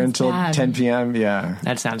 You're there until 10 p.m. Yeah.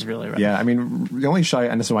 That sounds really rough. Yeah, I mean, the only show,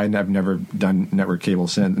 and this is why I've never done network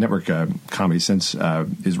comedy since,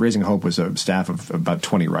 is Raising Hope was a staff of about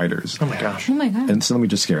 20 writers. Oh, my gosh. And so let me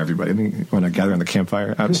just scare everybody. I mean, when I gather on the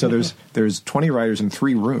campfire. So there's 20 writers in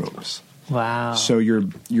 3 rooms. Wow. So you're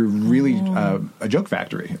really a joke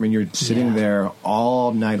factory. I mean, you're sitting there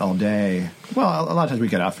all night, all day. Well, a lot of times we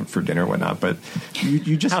get out for dinner and whatnot, but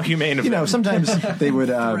you just... How humane of them. Sometimes they would...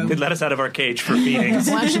 they'd let us out of our cage for feedings.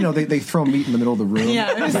 Well, actually, they throw meat in the middle of the room.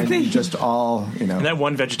 Yeah. And you just all, And that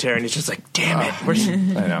one vegetarian is just like, damn it.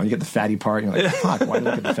 I know. You get the fatty part, and you're like, fuck, why did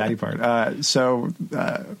I get the fatty part?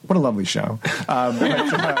 What a lovely show.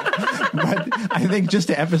 But I think just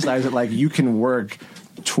to emphasize it, like, you can work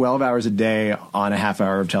 12 hours a day on a half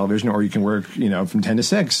hour of television, or you can work, from 10 to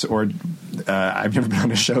 6, or I've never been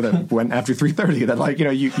on a show that went after 3:30. That, like,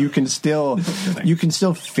 you can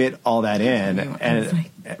still fit all that in.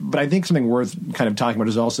 But I think something worth kind of talking about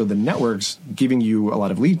is also the networks giving you a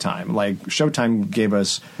lot of lead time. Like Showtime gave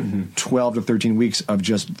us 12 to 13 weeks of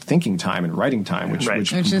just thinking time and writing time, which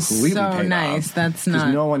completely is so paid nice. off. That's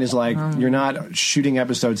not. No one is like, you're not shooting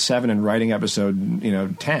episode 7 and writing episode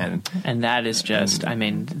 10. And that is just, I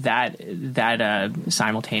mean, that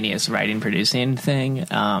simultaneous writing producing thing.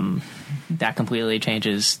 That completely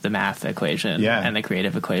changes the math equation and the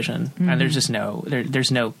creative equation. Mm-hmm. And there's just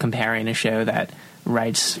there's no comparing a show that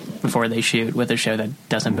writes before they shoot with a show that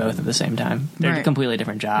doesn't both at the same time. They're completely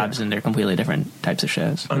different jobs and they're completely different types of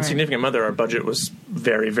shows. On Significant Mother, our budget was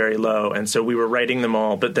very, very low, and so we were writing them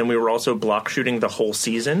all, but then we were also block shooting the whole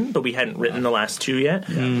season, but we hadn't written the last 2 yet.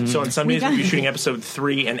 Mm-hmm. So on some days we'd be shooting episode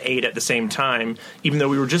 3 and 8 at the same time, even though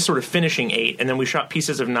we were just sort of finishing 8, and then we shot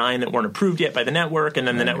pieces of 9 that weren't approved yet by the network, and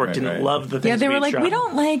then the network didn't love the things they were we like, shot. We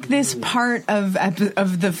don't like this part of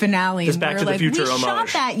the finale. This Back to the Future homage. We shot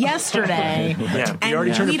that yesterday. We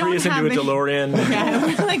already turned a Prius into a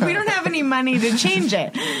DeLorean. We don't have any money to change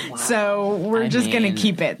it. So we're just going to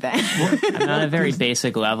keep it then. On a very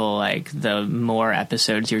basic level, like, the more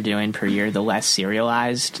episodes you're doing per year, the less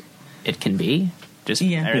serialized it can be. Or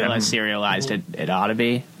the less serialized it ought to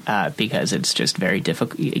be, because it's just very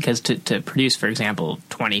difficult. Because to produce, for example,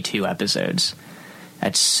 22 episodes,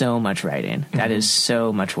 that's so much writing. Mm-hmm. That is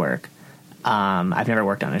so much work. I've never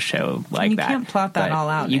worked on a show like that. You can't plot that all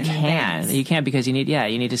out. You can't because you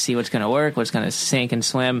need to see what's going to work, what's going to sink and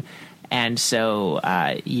swim, and so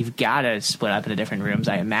you've got to split up into different rooms.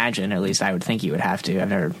 I imagine, at least I would think you would have to. I've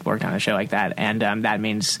never worked on a show like that, and that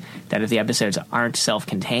means that if the episodes aren't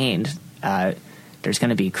self-contained, there's going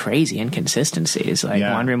to be crazy inconsistencies. Like,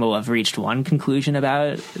 one room will have reached one conclusion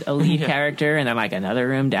about a lead character, and then, like, another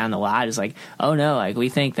room down the lot is like, oh no, like, we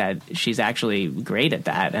think that she's actually great at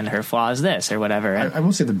that, and her flaw is this, or whatever. I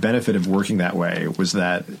will say the benefit of working that way was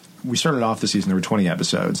that we started off the season, there were 20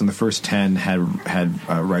 episodes, and the first 10 had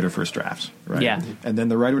writer first drafts, right? Yeah. And then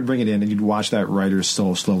the writer would bring it in, and you'd watch that writer's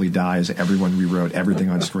soul slowly die as everyone rewrote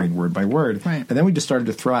everything on screen word by word. Right. And then we just started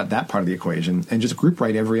to throw out that part of the equation and just group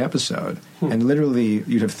write every episode. And literally,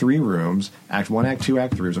 you'd have 3 rooms, Act 1, Act 2,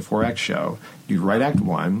 Act 3. It was a 4-act show. You'd write Act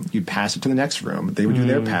 1, you'd pass it to the next room, they would do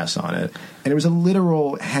their pass on it, and it was a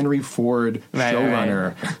literal Henry Ford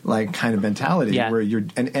showrunner like kind of mentality where you're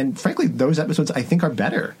and frankly those episodes I think are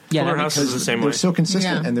better. Yeah, Fuller House is the same way. They're so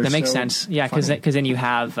consistent and they're that makes so sense. Yeah, because then you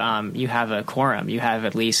have a quorum. You have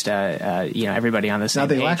at least everybody on the same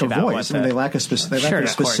page. Now they lack a voice. I mean, they lack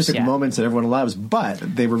specific moments that everyone loves, but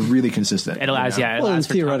they were really consistent. It allows it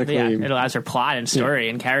allows for plot and story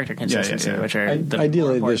and character consistency, which are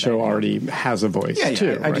ideally the show already has a voice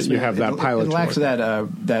too. Right? You have that pilot. It lacks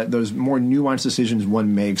that those more nuanced decisions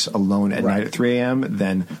one makes alone at night at 3 a.m.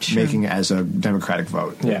 than making as a democratic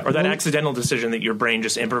vote. Yeah, or that accidental decision that your brain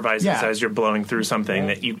just improvises improvises as you're blowing through something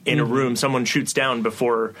that you in a room someone shoots down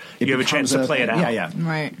before you have a chance to play it out.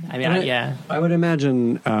 Right. I mean, I would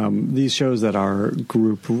imagine these shows that are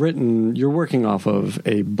group written, you're working off of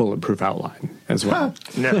a bulletproof outline as well.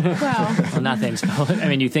 No. well, nothing's. I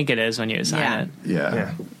mean, you think it is when you assign it,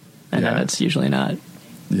 Yeah. and then it's usually not.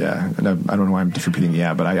 Yeah, and I don't know why I'm just repeating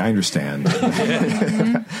but I understand.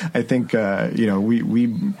 I think, we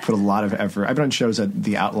put a lot of effort. I've been on shows that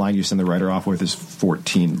the outline you send the writer off with is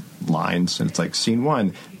 14 lines, and it's like, scene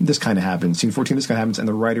 1, this kind of happens, scene 14, this kind of happens, and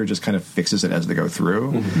the writer just kind of fixes it as they go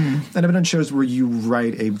through. And I've been on shows where you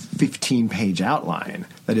write a 15-page outline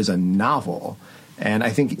that is a novel, and I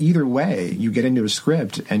think either way, you get into a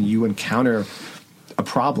script and you encounter a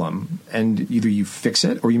problem, and either you fix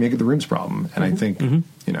it or you make it the room's problem. And I think,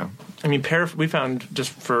 I mean, we found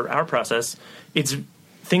just for our process, it's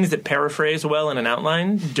things that paraphrase well in an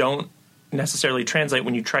outline don't necessarily translate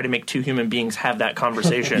when you try to make two human beings have that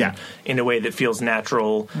conversation in a way that feels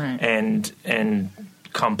natural and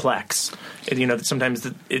complex. Sometimes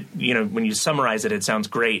when you summarize it, it sounds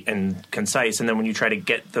great and concise, and then when you try to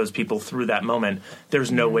get those people through that moment,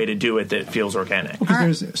 there's no way to do it that feels organic.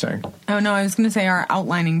 Sorry. Oh no, I was going to say our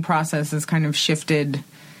outlining process has kind of shifted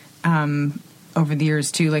over the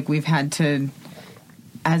years too. Like we've had to,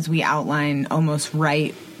 as we outline, almost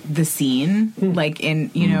write the scene, like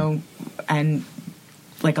in and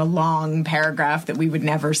like a long paragraph that we would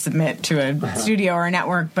never submit to a studio or a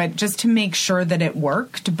network, but just to make sure that it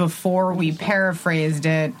worked before we paraphrased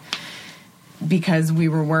it, because we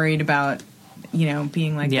were worried about,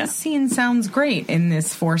 being like, this scene sounds great in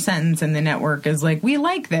this 4-sentence, and the network is like, we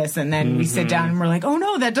like this, and then we sit down and we're like, oh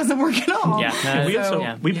no, that doesn't work at all.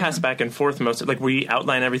 We pass back and forth we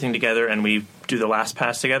outline everything together and we do the last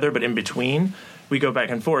pass together, but in between we go back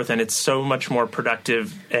and forth, and it's so much more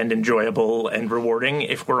productive and enjoyable and rewarding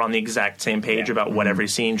if we're on the exact same page about what every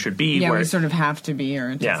scene should be. Yeah, we sort of have to be.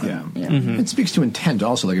 It speaks to intent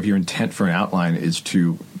also. Like if your intent for an outline is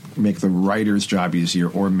to make the writer's job easier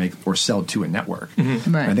or sell to a network.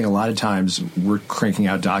 Right. I think a lot of times we're cranking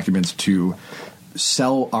out documents to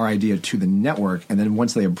sell our idea to the network, and then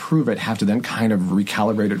once they approve it, have to then kind of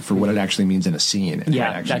recalibrate it for what it actually means in a scene. And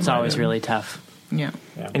that's always really tough. Yeah.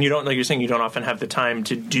 And you don't, like you're saying, you don't often have the time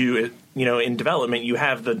to do it, in development. You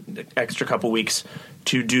have the extra couple weeks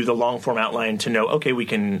to do the long form outline to know, okay, we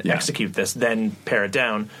can execute this, then pare it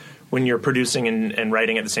down. When you're producing and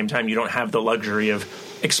writing at the same time, you don't have the luxury of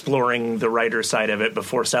exploring the writer side of it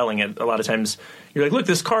before selling it. A lot of times you're like, look,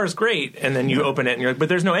 this car is great, and then you open it and you're like, but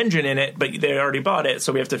there's no engine in it, but they already bought it,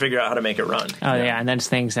 so we have to figure out how to make it run. And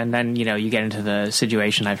then you get into the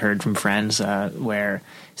situation I've heard from friends where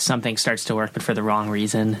something starts to work but for the wrong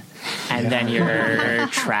reason, and then you're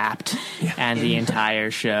trapped, and the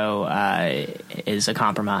entire show is a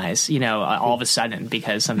compromise, all of a sudden,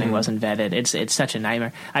 because something wasn't vetted. It's such a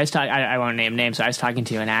nightmare. I won't name names, so I was talking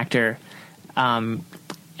to an actor,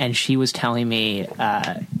 and she was telling me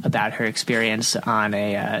about her experience on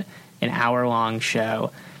an hour-long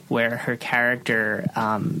show where her character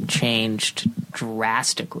changed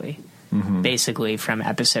drastically, basically from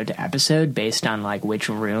episode to episode based on like which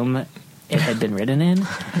room it had been written in.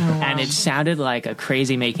 And it sounded like a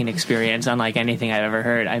crazy-making experience unlike anything I've ever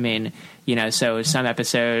heard. I mean, so some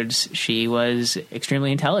episodes she was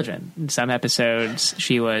extremely intelligent. Some episodes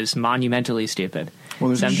she was monumentally stupid. Well,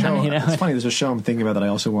 there's a show. It's funny. There's a show I'm thinking about that I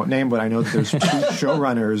also won't name, but I know that there's two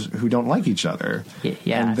showrunners who don't like each other.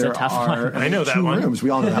 Yeah, and it's a tough one. I know that two one. Rooms. We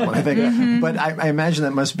all know that one, I think. But I imagine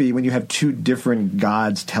that must be when you have two different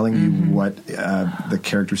gods telling you what the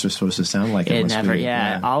characters are supposed to sound like. It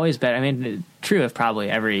never, always better. I mean, true of probably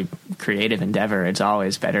every creative endeavor. It's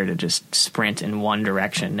always better to just sprint in one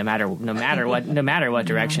direction, no matter what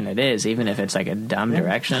direction it is, even if it's like a dumb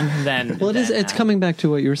direction. Then, well, it's coming back to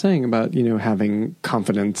what you were saying about having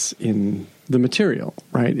confidence in the material,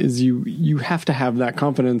 right? Is you have to have that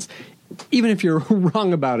confidence, even if you're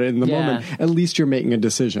wrong about it in the moment. At least you're making a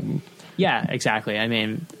decision. Yeah, exactly. I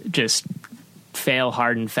mean, just fail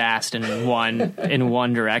hard and fast in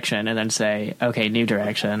one direction, and then say, okay, new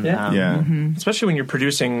direction. Especially when you're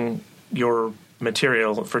producing your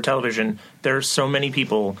material for television, there are so many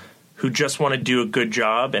people who just want to do a good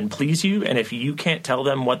job and please you, and if you can't tell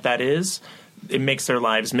them what that is, it makes their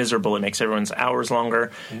lives miserable. It makes everyone's hours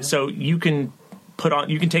longer. So you can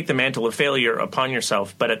take the mantle of failure upon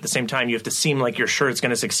yourself, but at the same time, you have to seem like you're sure it's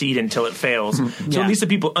going to succeed until it fails. So at least the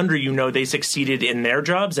people under you know they succeeded in their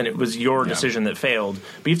jobs, and it was your decision that failed.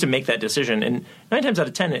 But you have to make that decision, and 9 times out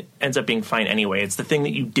of 10, it ends up being fine anyway. It's the thing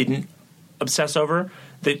that you didn't obsess over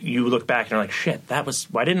that you look back and are like, shit,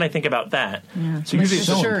 why didn't I think about that? So usually it's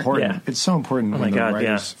so important. It's so important when the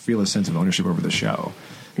writers feel a sense of ownership over the show.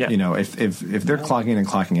 Yeah. You know, if they're clocking in and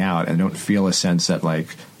clocking out and don't feel a sense that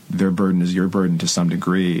like their burden is your burden to some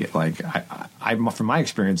degree, like I from my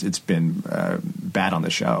experience, it's been bad on the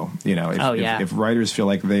show. You know, if writers feel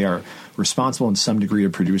like they are responsible in some degree to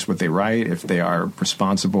produce what they write, if they are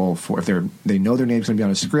responsible for, if they know their name's going to be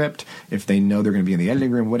on a script, if they know they're going to be in the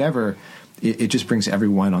editing room, whatever, it just brings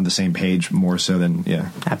everyone on the same page more so than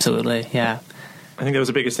Absolutely, yeah. I think that was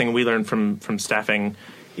the biggest thing we learned from staffing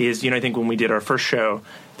is, I think when we did our first show,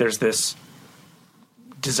 there's this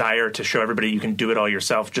desire to show everybody you can do it all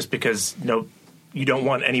yourself just because you don't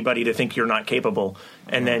want anybody to think you're not capable.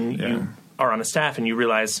 And then you are on a staff and you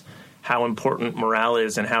realize how important morale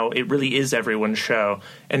is and how it really is everyone's show.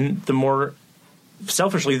 And the more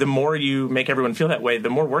selfishly, the more you make everyone feel that way, the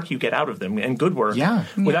more work you get out of them, and good work.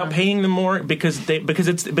 Without paying them more because they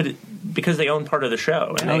own part of the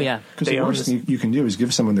show. And because the worst thing you can do is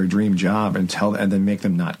give someone their dream job and then make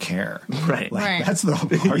them not care. Right. That's the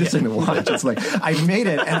hardest thing to watch. It's like, I made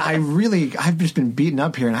it, and I've just been beaten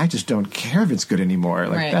up here, and I just don't care if it's good anymore.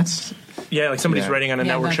 Like that's. Yeah, like somebody's writing on a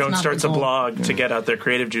network show and starts a blog to get out their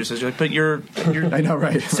creative juices. You're like, but you're I know,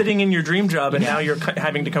 right? Sitting in your dream job, and now you're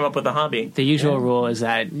having to come up with a hobby. The usual rule is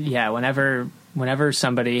that, whenever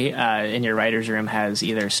somebody in your writer's room has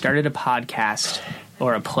either started a podcast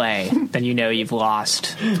or a play, then you've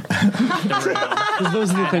lost the room.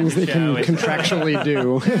 Those are the things they can contractually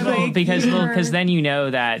do. Because then you know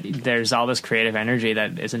that there's all this creative energy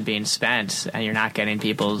that isn't being spent, and you're not getting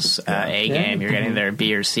people's A game. You're getting their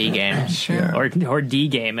B or C game, or D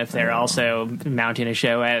game if they're also mounting a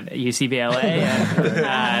show at UCBLA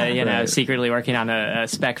and secretly working on a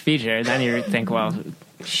spec feature. Then you think, well,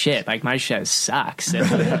 shit, like my show sucks if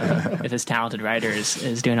this talented writer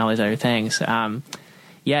is doing all these other things.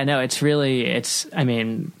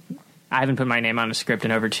 I haven't put my name on a script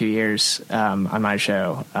in over 2 years on my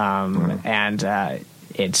show, and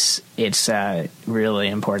it's really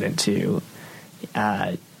important to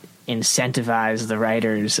incentivize the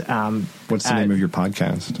writers. What's the name of your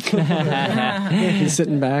podcast? He's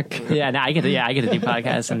sitting back. I get to do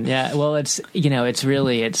podcasts, and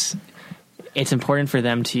it's important for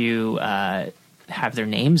them to have their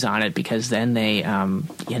names on it, because then they want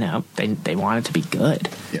it to be good.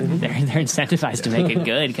 They're incentivized to make it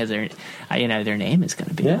good because their name is going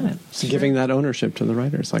to be on it. So giving that ownership to the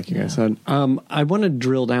writers, like you guys said. I want to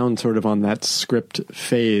drill down sort of on that script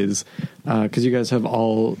phase, because you guys have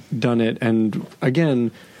all done it, and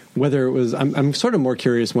again, whether it was, I'm sort of more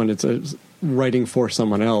curious when it's writing for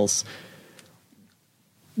someone else.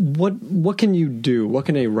 What can you do? What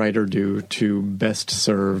can a writer do to best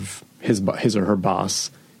serve his or her boss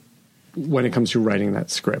when it comes to writing that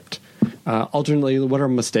script? Alternately, what are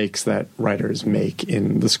mistakes that writers make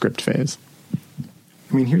in the script phase?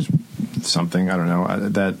 I mean, here's something, I don't know,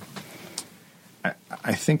 that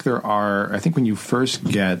I think I think when you first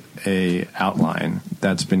get a outline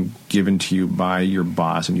that's been given to you by your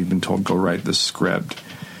boss and you've been told, go write the script,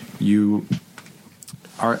 you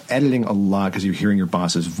are editing a lot because you're hearing your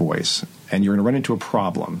boss's voice, and you're going to run into a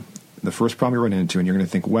problem. The first problem you're running into, and you're going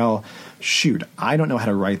to think, well, shoot, I don't know how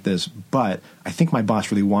to write this, but I think my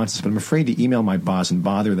boss really wants this, but I'm afraid to email my boss and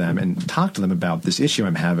bother them and talk to them about this issue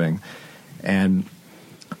I'm having. And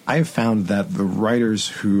I've found that the writers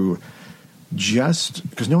who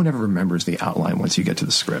because no one ever remembers the outline once you get to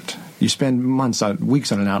the script. You spend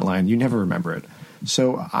weeks on an outline, you never remember it.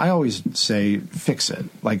 So I always say, fix it.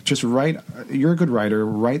 Like, just write. You're a good writer.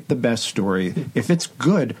 Write the best story. If it's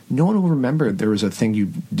good, no one will remember there was a thing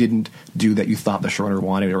you didn't do that you thought the showrunner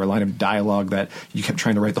wanted, or a line of dialogue that you kept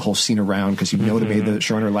trying to write the whole scene around because you know it made the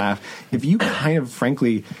showrunner laugh. If you kind of,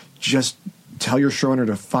 frankly, just tell your showrunner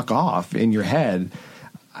to fuck off in your head,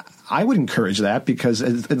 I would encourage that, because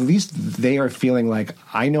at least they are feeling like,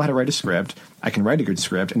 I know how to write a script, I can write a good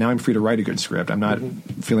script, and now I'm free to write a good script. I'm not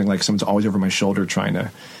feeling like someone's always over my shoulder trying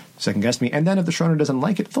to second guess me. And then if the showrunner doesn't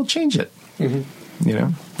like it, they'll change it. You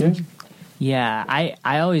know? Yeah,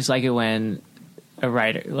 I always like it when a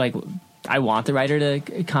writer, like, I want the writer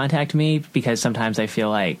to contact me, because sometimes I feel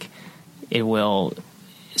like it will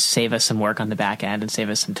save us some work on the back end and save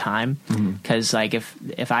us some time. Because like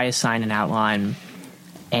if I assign an outline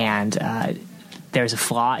and there's a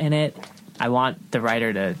flaw in it, I want the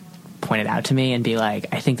writer to point it out to me and be like,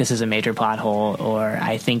 I think this is a major plot hole, or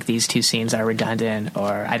I think these two scenes are redundant,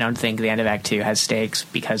 or I don't think the end of Act 2 has stakes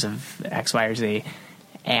because of X, Y, or Z,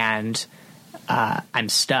 and I'm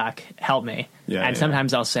stuck. Help me. And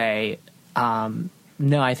sometimes I'll say,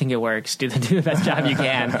 no, I think it works. Do the best job you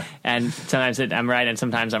can. And sometimes I'm right, and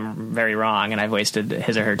sometimes I'm very wrong, and I've wasted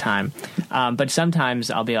his or her time. But sometimes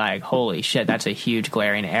I'll be like, holy shit, that's a huge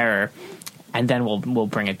glaring error. and then we'll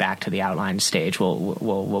bring it back to the outline stage.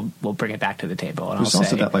 We'll bring it back to the table. And There's I'll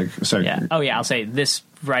also say, that, like, sorry. yeah. Oh yeah, I'll say this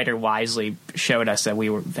writer wisely showed us that we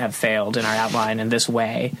have failed in our outline in this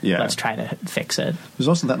way. Yeah. Let's try to fix it. There's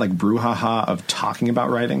also that, like, brouhaha of talking about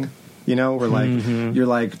writing. You know, where, like, you're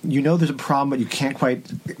like, there's a problem, but you can't quite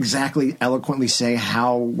exactly eloquently say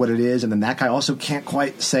what it is, and then that guy also can't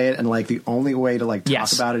quite say it, and, like, the only way to, like,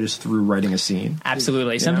 talk about it is through writing a scene.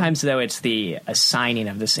 Absolutely. Sometimes, though, it's the assigning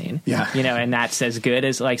of the scene. Yeah. And that's as good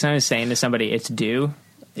as, like, sometimes saying to somebody, it's due,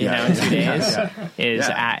 in 2 days,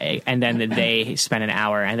 and then they spend an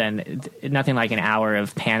hour, and then nothing like an hour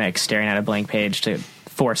of panic staring at a blank page to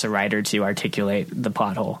force a writer to articulate the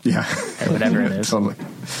plot hole. Yeah. Or whatever it is. Totally.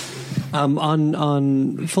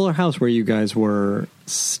 On Fuller House, where you guys were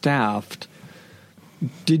staffed,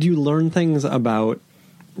 did you learn things about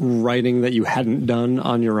writing that you hadn't done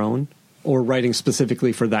on your own, or writing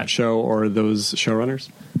specifically for that show or those showrunners?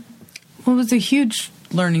 Well, it was a huge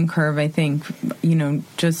learning curve, I think,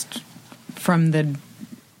 just from the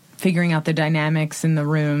figuring out the dynamics in the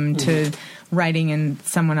room to writing in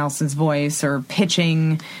someone else's voice or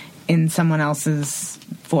pitching in someone else's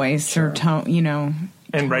voice or tone,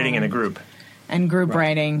 And writing in a group. And group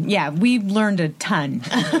writing. Yeah, we learned a ton.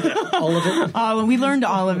 All of it? We learned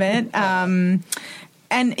all of it. And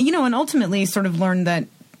ultimately sort of learned that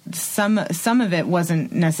some of it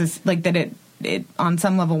wasn't like that it on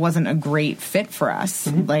some level wasn't a great fit for us,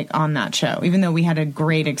 like on that show. Even though we had a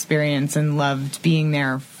great experience and loved being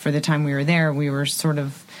there for the time we were there, we were sort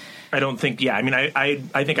of... I don't think, I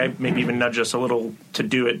think I maybe even nudged us a little to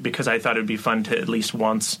do it because I thought it would be fun to at least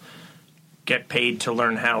once get paid to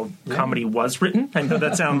learn how comedy was written. I know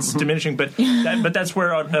that sounds diminishing, but that's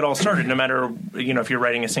where it all started. No matter, if you're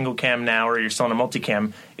writing a single cam now or you're still on a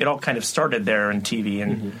multicam, it all kind of started there in TV.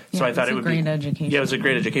 And so I thought it would be... education. Yeah, it was a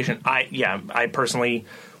great education. I personally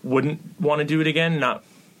wouldn't want to do it again, not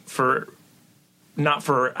for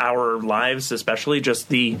our lives especially, just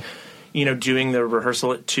the... doing the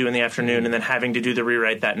rehearsal at 2 p.m. and then having to do the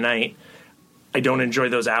rewrite that night. I don't enjoy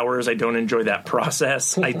those hours. I don't enjoy that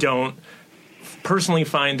process. I don't personally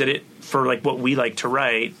find that it, for like what we like to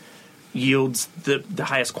write, yields the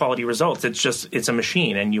highest quality results. It's a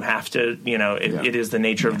machine, and you have to, it is the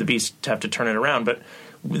nature of the beast to have to turn it around. But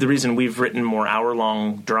the reason we've written more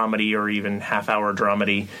hour-long dramedy or even half-hour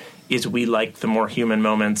dramedy is we like the more human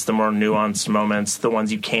moments, the more nuanced moments, the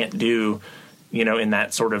ones you can't do, in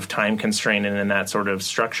that sort of time constraint and in that sort of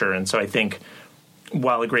structure. And so I think,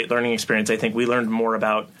 while a great learning experience, I think we learned more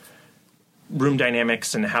about room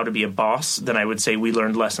dynamics and how to be a boss than I would say we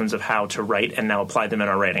learned lessons of how to write and now apply them in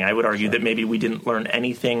our writing. I would argue that maybe we didn't learn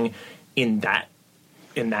anything in that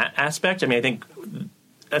aspect. I mean, I think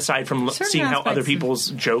aside from seeing how other people's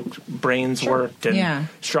joke brains worked and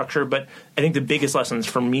structure, but I think the biggest lessons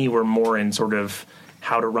for me were more in sort of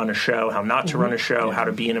how to run a show, how not to run a show, how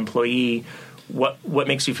to be an employee, what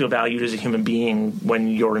makes you feel valued as a human being when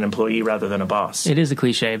you're an employee rather than a boss. It is a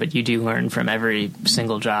cliche, but you do learn from every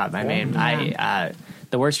single job. I mean,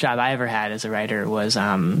 the worst job I ever had as a writer was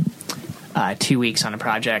 2 weeks on a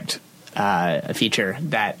project, a feature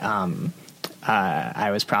that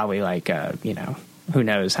I was probably like, who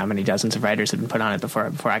knows how many dozens of writers had been put on it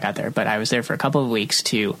before I got there. But I was there for a couple of weeks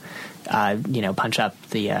to, punch up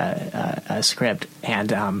the script,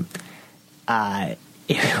 and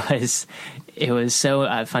it was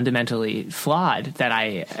so fundamentally flawed that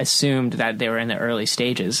I assumed that they were in the early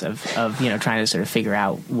stages of trying to sort of figure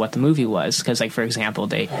out what the movie was. Because, like, for example,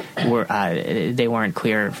 they weren't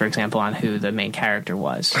clear, for example, on who the main character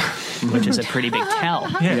was, which is a pretty big tell.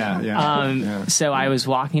 So I was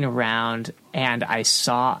walking around and I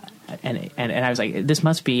saw, and I was like, this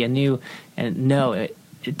must be a new, and no,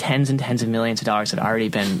 tens and tens of millions of dollars had already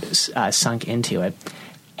been sunk into it,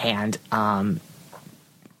 and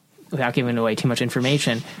without giving away too much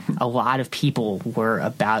information, a lot of people were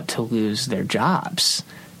about to lose their jobs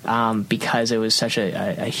because it was such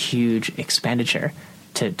a huge expenditure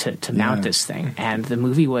to mount this thing. And the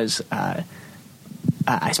movie was,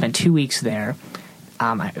 I spent 2 weeks there.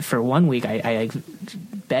 For 1 week, I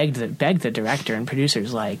begged the director and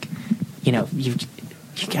producers, like,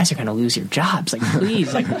 you guys are going to lose your jobs. Like,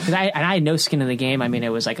 please. Like, I had no skin in the game. I mean, it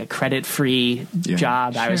was like a credit-free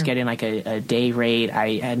job. Sure. I was getting like a day rate.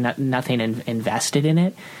 I had nothing invested in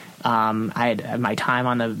it. My time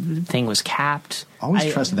on the thing was capped.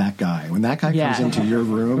 Always trust that guy. When that guy comes into your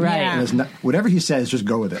room, right. Whatever he says, just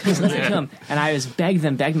go with it. Just listen to him. And I was begged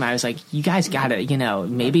them. I was like, you guys gotta,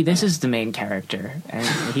 maybe this is the main character, and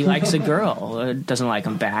he likes a girl, doesn't like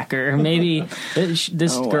him back, or maybe this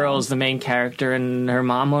girl is the main character, and her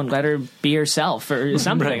mom won't let her be herself, or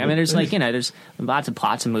something. Right. I mean, there's there's lots of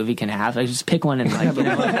plots a movie can have. I just pick one and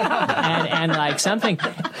and like something.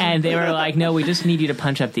 And they were like, no, we just need you to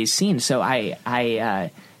punch up these scenes. So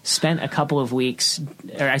I spent a couple of weeks,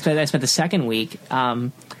 or I spent the second week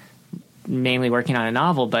mainly working on a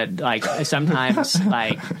novel, but like sometimes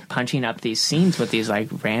like punching up these scenes with these like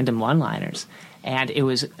random one-liners. And it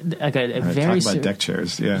was like a very talk about deck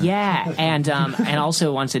chairs, yeah, and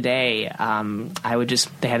also once a day,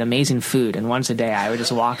 they had amazing food, and once a day I would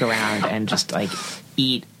just walk around and just like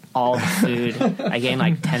eat all the food. I gained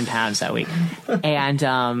like 10 pounds that week,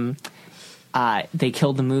 and they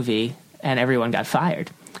killed the movie, and everyone got fired.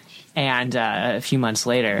 And a few months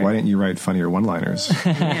later, why didn't you write funnier one-liners?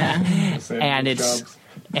 And it's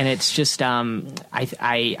just I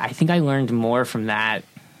think I learned more from that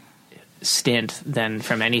stint than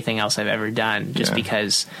from anything else I've ever done, just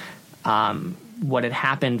because what had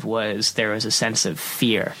happened was there was a sense of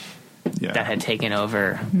fear that had taken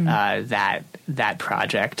over that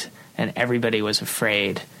project, and everybody was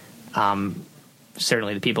afraid.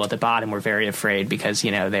 Certainly the people at the bottom were very afraid because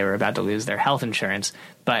they were about to lose their health insurance,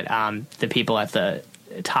 but the people at the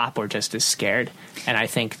top were just as scared. And I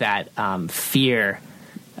think that fear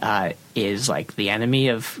is like the enemy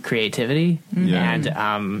of creativity.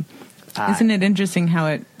 And isn't it interesting how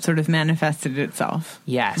it sort of manifested itself?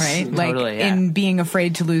 Yes, right. Totally, like in being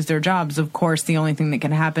afraid to lose their jobs. Of course, the only thing that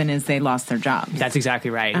can happen is they lost their jobs. That's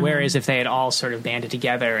exactly right. Whereas if they had all sort of banded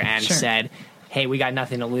together and said, "Hey, we got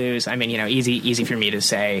nothing to lose." I mean, easy for me to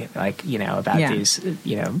say, like, about these,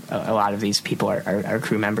 a lot of these people are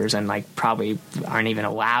crew members and like probably aren't even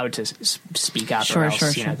allowed to speak up, or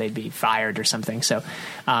else they'd be fired or something. So,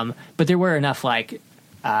 but there were enough like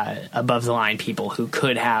above the line people who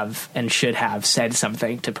could have and should have said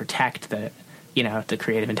something to protect the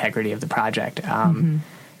creative integrity of the project. And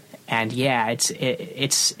it's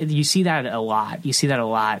you see that a lot. You see that a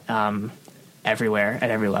lot. Everywhere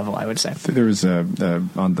at every level, I would say. There was on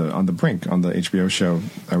the Brink, on the HBO show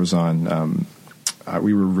I was on.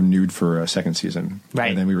 We were renewed for a second season, right?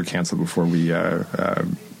 And then we were canceled before we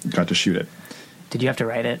got to shoot it. Did you have to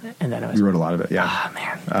write it? And then we wrote a lot of it. Yeah. Oh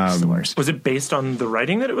man, that's the worst. Was it based on the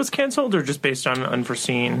writing that it was canceled, or just based on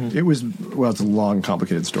unforeseen? It was. Well, it's a long,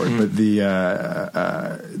 complicated story, but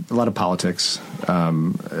a lot of politics.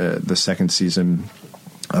 The second season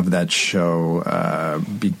of that show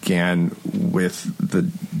began with the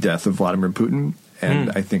death of Vladimir Putin,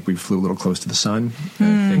 and I think we flew a little close to the sun.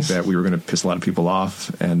 I think that we were going to piss a lot of people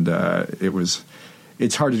off, and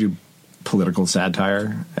it's hard to do political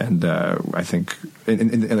satire, and I think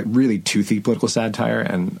and like really toothy political satire,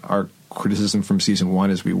 and our criticism from season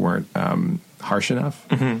 1 is we weren't harsh enough,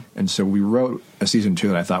 and so we wrote a season 2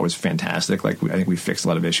 that I thought was fantastic. Like I think we fixed a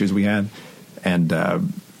lot of issues we had, and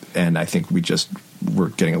I think we just were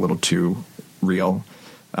getting a little too real.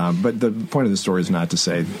 But the point of the story is not to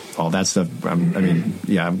say all that stuff. I'm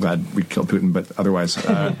glad we killed Putin, but otherwise,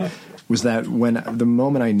 was that when the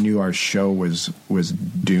moment I knew our show was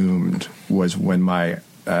doomed was when my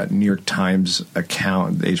New York Times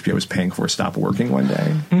account the HBO was paying for stopped working one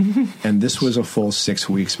day. And this was a full 6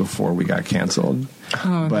 weeks before we got canceled.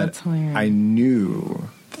 Oh, but that's hilarious. I knew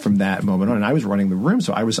from that moment on, and I was running the room,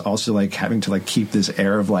 so I was also like having to like keep this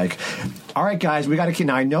air of like, all right, guys, we got to keep.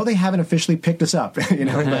 Now I know they haven't officially picked us up, but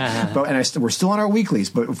we're still on our weeklies.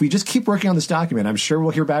 But if we just keep working on this document, I'm sure we'll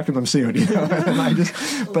hear back from them soon.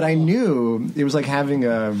 But I knew it was like having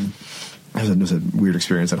it was a weird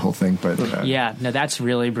experience, that whole thing. But that's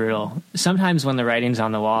really brutal. Sometimes when the writing's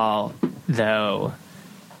on the wall, though,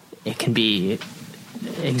 it can be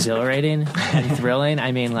exhilarating and thrilling.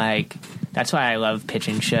 I mean, like. That's why I love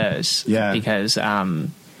pitching shows. Yeah. Because, I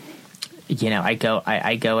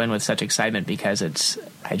go in with such excitement because it's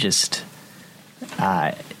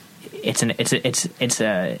a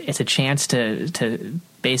chance to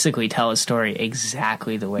basically tell a story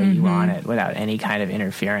exactly the way you want it without any kind of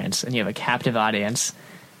interference, and you have a captive audience,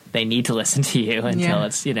 they need to listen to you until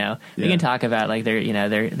it's, they can talk about like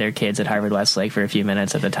their kids at Harvard Westlake for a few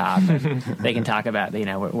minutes at the top. They can talk about,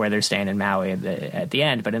 where they're staying in Maui at the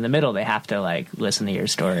end, but in the middle they have to like listen to your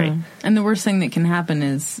story. And the worst thing that can happen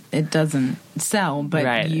is it doesn't sell, but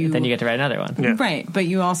then you get to write another one. Yeah. Right, but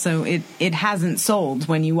you also, it hasn't sold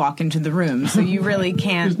when you walk into the room, so you really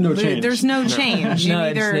can't. There's no change.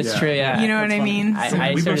 It's true, yeah. You know what I mean?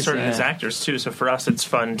 We both started as actors too, so for us it's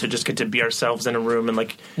fun to just get to be ourselves in a room, and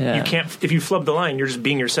like you can't, if you flub the line, you're just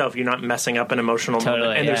being yourself. You're not messing up an emotional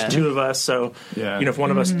moment. And there's two of us, so if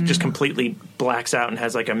one of us just completely blacks out and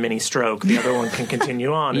has like a mini stroke, the other one can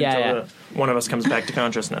continue on until one of us comes back to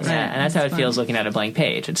consciousness. Yeah, and that's how it feels looking at a blank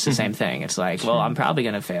page. It's the same thing. It's like, well, I'm probably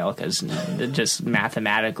going to fail because just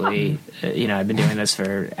mathematically, I've been doing this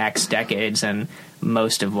for X decades, and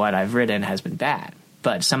most of what I've written has been bad.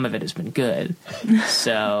 But some of it has been good.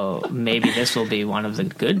 So maybe this will be one of the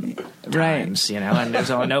good times, and there's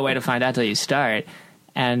no way to find out till you start.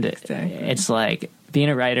 And it's like being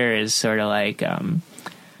a writer is sort of like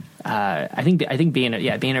I think being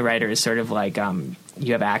a writer is sort of like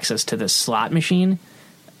you have access to the slot machine.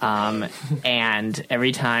 And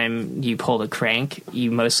every time you pull the crank, you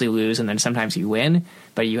mostly lose, and then sometimes you win,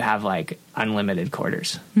 but you have like unlimited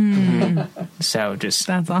quarters. So just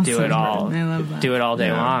do it all. I love that. Do it all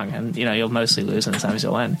day long, and you'll mostly lose, and sometimes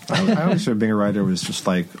you'll win. I always thought being a writer was just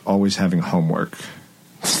like always having homework.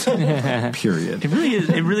 Period. It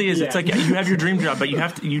really is. It's like you have your dream job, but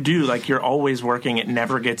you're always working. It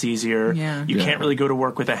never gets easier. You can't really go to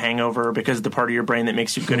work with a hangover because the part of your brain that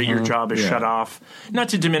makes you good at your job is shut off. Not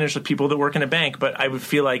to diminish the people that work in a bank, but I would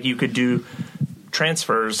feel like you could do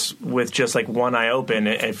transfers with just like one eye open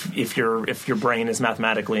if your brain is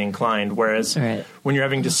mathematically inclined, whereas when you're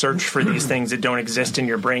having to search for these things that don't exist in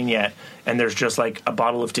your brain yet, and there's just like a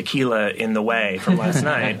bottle of tequila in the way from last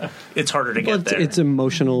night, it's harder to get there. It's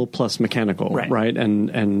emotional plus mechanical, right?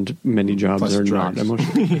 And many jobs plus are drugs. Not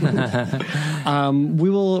emotional. We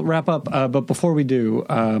will wrap up, but before we do,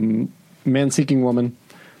 Man Seeking Woman,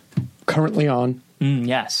 currently on.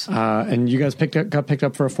 Yes. And you guys got picked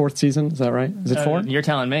up for a fourth season. Is that right? Is it 4? You're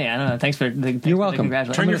telling me. I don't know. Thanks for You're welcome.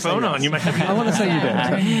 Congratulations. Turn your phone on. You might have. I want to say you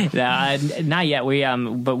did. Not yet.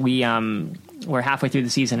 We're halfway through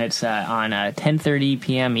the season. It's on 10:30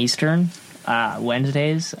 p.m. Eastern,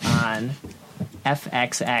 Wednesdays on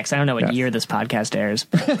FXX. I don't know what year this podcast airs.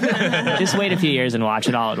 But just wait a few years and watch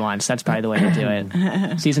it all at once. That's probably the way to do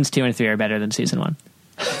it. Seasons 2 and 3 are better than season 1.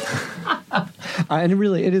 And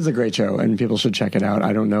it is a great show, and people should check it out.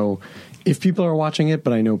 I don't know if people are watching it,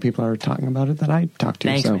 but I know people are talking about it that I talk to.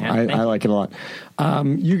 Thanks, so man. I like it a lot.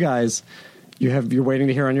 You guys, you're waiting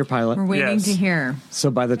to hear on your pilot. We're waiting to hear. So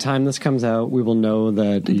by the time this comes out, we will know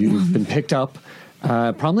that you've been picked up.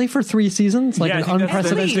 Probably for 3 seasons, like an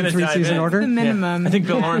unprecedented 3-season order. The minimum. I think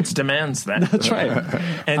Bill Lawrence demands that. That's right.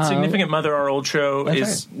 And Significant Mother, our old show,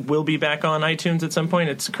 will be back on iTunes at some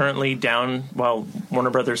point. It's currently down while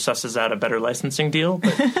Warner Brothers susses out a better licensing deal,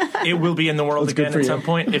 but it will be in the world again at some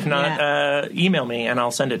point. If not, email me and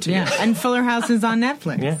I'll send it to you. And Fuller House is on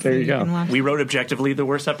Netflix. Yeah, there you go. We wrote objectively the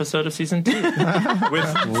worst episode of season 2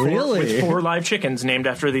 with 4 live chickens named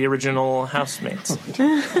after the original housemates.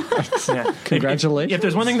 Congratulations. If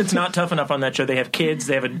there's one thing that's not tough enough on that show, they have kids,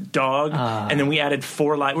 they have a dog, and then we added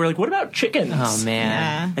 4 live. We're like, what about chickens? Oh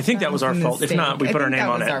man, I think that was our fault. If not, we put our name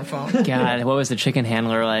on it. Our fault. God, what was the chicken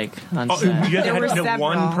handler like on set? You had to have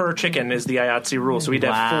 1 per chicken is the IATSE rule, so we'd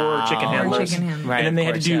have 4 chicken handlers. Right, and then they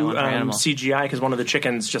had to do CGI because one of the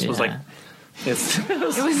chickens just was like. It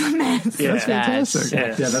was a mess. Yeah. That's fantastic.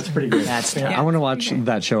 Yeah, that's pretty good. I want to watch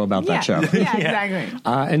that show about that show. Yeah, exactly.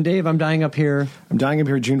 And Dave, I'm Dying Up Here. I'm Dying Up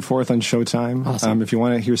Here June 4th on Showtime. Awesome. If you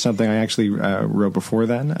want to hear something I actually wrote before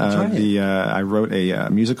then, That's right. I wrote a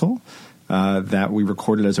musical that we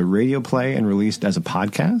recorded as a radio play and released as a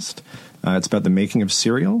podcast. It's about the making of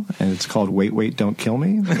cereal, and it's called Wait, Wait, Don't Kill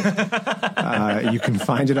Me. You can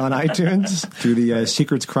find it on iTunes through the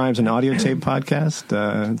Secrets, Crimes, and Audio Tape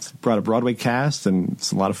podcast. It's brought a Broadway cast, and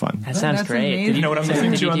it's a lot of fun. That sounds great. Amazing. You know what I'm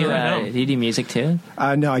listening to on the right now? Do you do music too?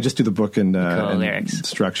 No, I just do the book and lyrics,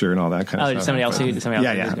 structure, and all that kind of stuff. Somebody else who?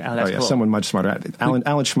 Yeah. Oh, that's cool. Someone much smarter. Alan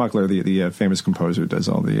Schmuckler, the famous composer, does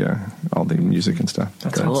all the music and stuff.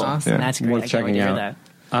 That's cool. Awesome. Yeah. That's great. Worth I can't wait checking to hear out. that.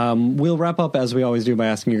 We'll wrap up as we always do by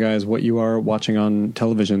asking you guys what you are watching on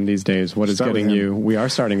television these days. What is getting you? We are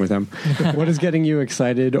starting with him. What is getting you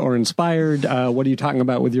excited or inspired? What are you talking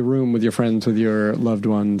about with your room, with your friends, with your loved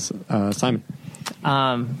ones? Simon.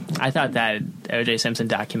 I thought that O.J. Simpson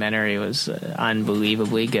documentary was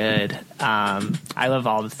unbelievably good. I love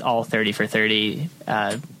all 30 for 30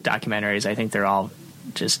 documentaries. I think they're all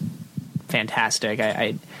just fantastic.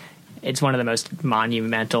 it's one of the most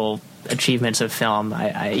monumental achievements of film.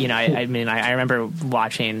 I remember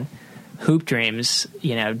watching Hoop Dreams,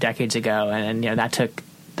 decades ago, and that took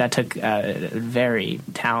a very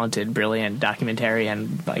talented, brilliant documentary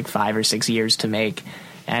and like 5 or 6 years to make.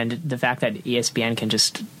 And the fact that ESPN can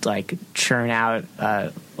just like churn out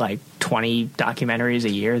 20 documentaries a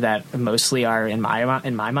year that mostly are in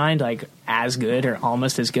my mind like as good or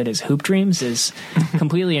almost as good as Hoop Dreams is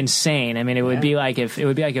completely insane. I mean, it would be like if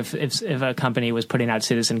a company was putting out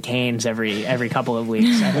Citizen Kane's every couple of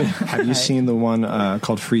weeks. Have you seen the one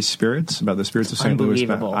called Free Spirits, about the spirits of St. Louis?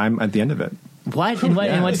 I'm at the end of it. What? In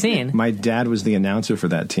what scene? My dad was the announcer for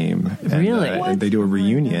that team. And, really? And they do a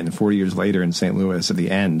reunion 40 years later in St. Louis at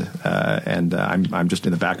the end, and I'm just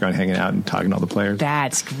in the background hanging out and talking to all the players.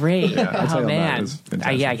 That's great. Yeah, oh man,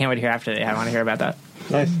 I can't wait to hear after that. I want to hear about that.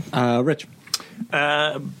 Nice. Rich.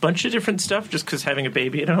 A bunch of different stuff, just because having a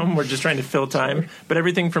baby at home, we're just trying to fill time. But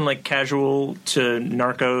everything from like Casual to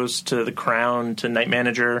Narcos to The Crown to Night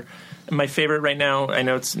Manager. My favorite right now, I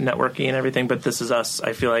know it's networky and everything, but This Is Us.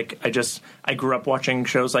 I feel like I grew up watching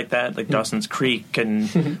shows like that, like Dawson's Creek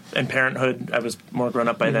and Parenthood. I was more grown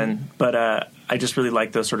up by then, but I just really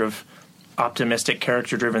like those sort of optimistic,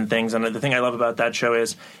 character-driven things. And the thing I love about that show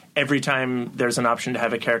is every time there's an option to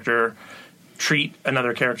have a character treat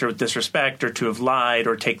another character with disrespect or to have lied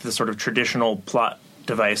or take the sort of traditional plot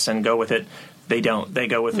device and go with it, they don't. They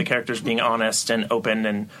go with the characters being honest and open,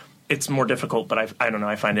 and it's more difficult, but I don't know.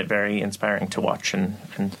 I find it very inspiring to watch, and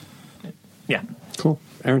yeah. Cool.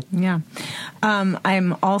 Erin? Yeah.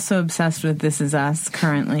 I'm also obsessed with This Is Us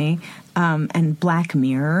currently. And Black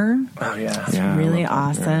Mirror. Oh, yeah. It's really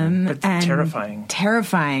awesome. But and terrifying.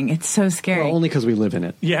 Terrifying. It's so scary. Well, only because we live in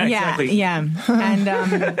it. Yeah, exactly. Yeah. And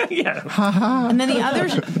yeah. and then the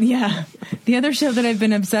other show that I've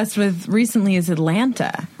been obsessed with recently is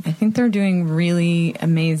Atlanta. I think they're doing really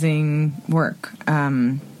amazing work.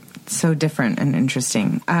 So different and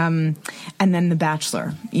interesting. And then The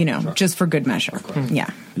Bachelor, just for good measure. Yeah.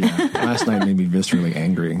 Last night made me viscerally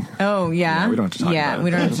angry. Oh, yeah? We don't have to talk about it.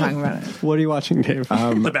 We don't have to talk about it. What are you watching, Dave?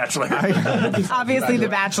 The Bachelor. Obviously, The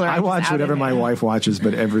Bachelor. I watch whatever my wife watches,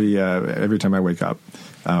 but every time I wake up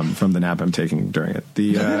from the nap I'm taking during it.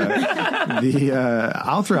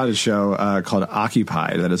 I'll throw out a show called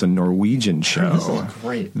Occupied. That is a Norwegian show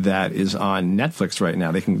that is on Netflix right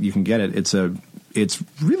now. You can get it. It's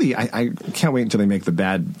really, I can't wait until they make the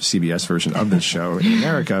bad CBS version of this show in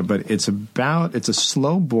America, but it's a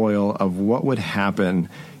slow boil of what would happen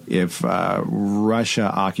if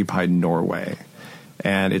Russia occupied Norway.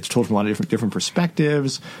 And it's told from a lot of different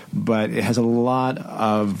perspectives, but it has a lot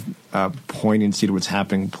of poignancy to what's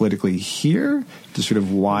happening politically here, to sort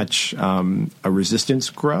of watch a resistance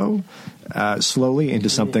grow slowly into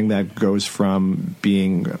something that goes from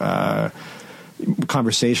being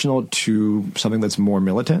conversational to something that's more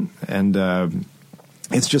militant. And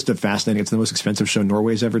it's just it's the most expensive show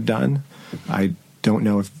Norway's ever done. I don't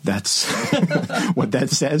know if that's what that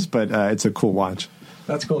says, but it's a cool watch.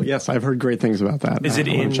 That's cool. Yes, I've heard great things about that. Is it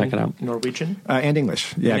in check it out. Norwegian? And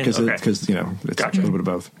English. Yeah, because it's gotcha. a little bit of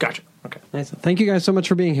both. Gotcha. Okay. Nice. Thank you guys so much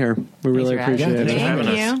for being here. We really appreciate it.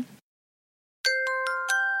 Thank you.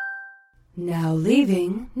 Now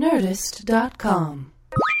leaving Nerdist.com.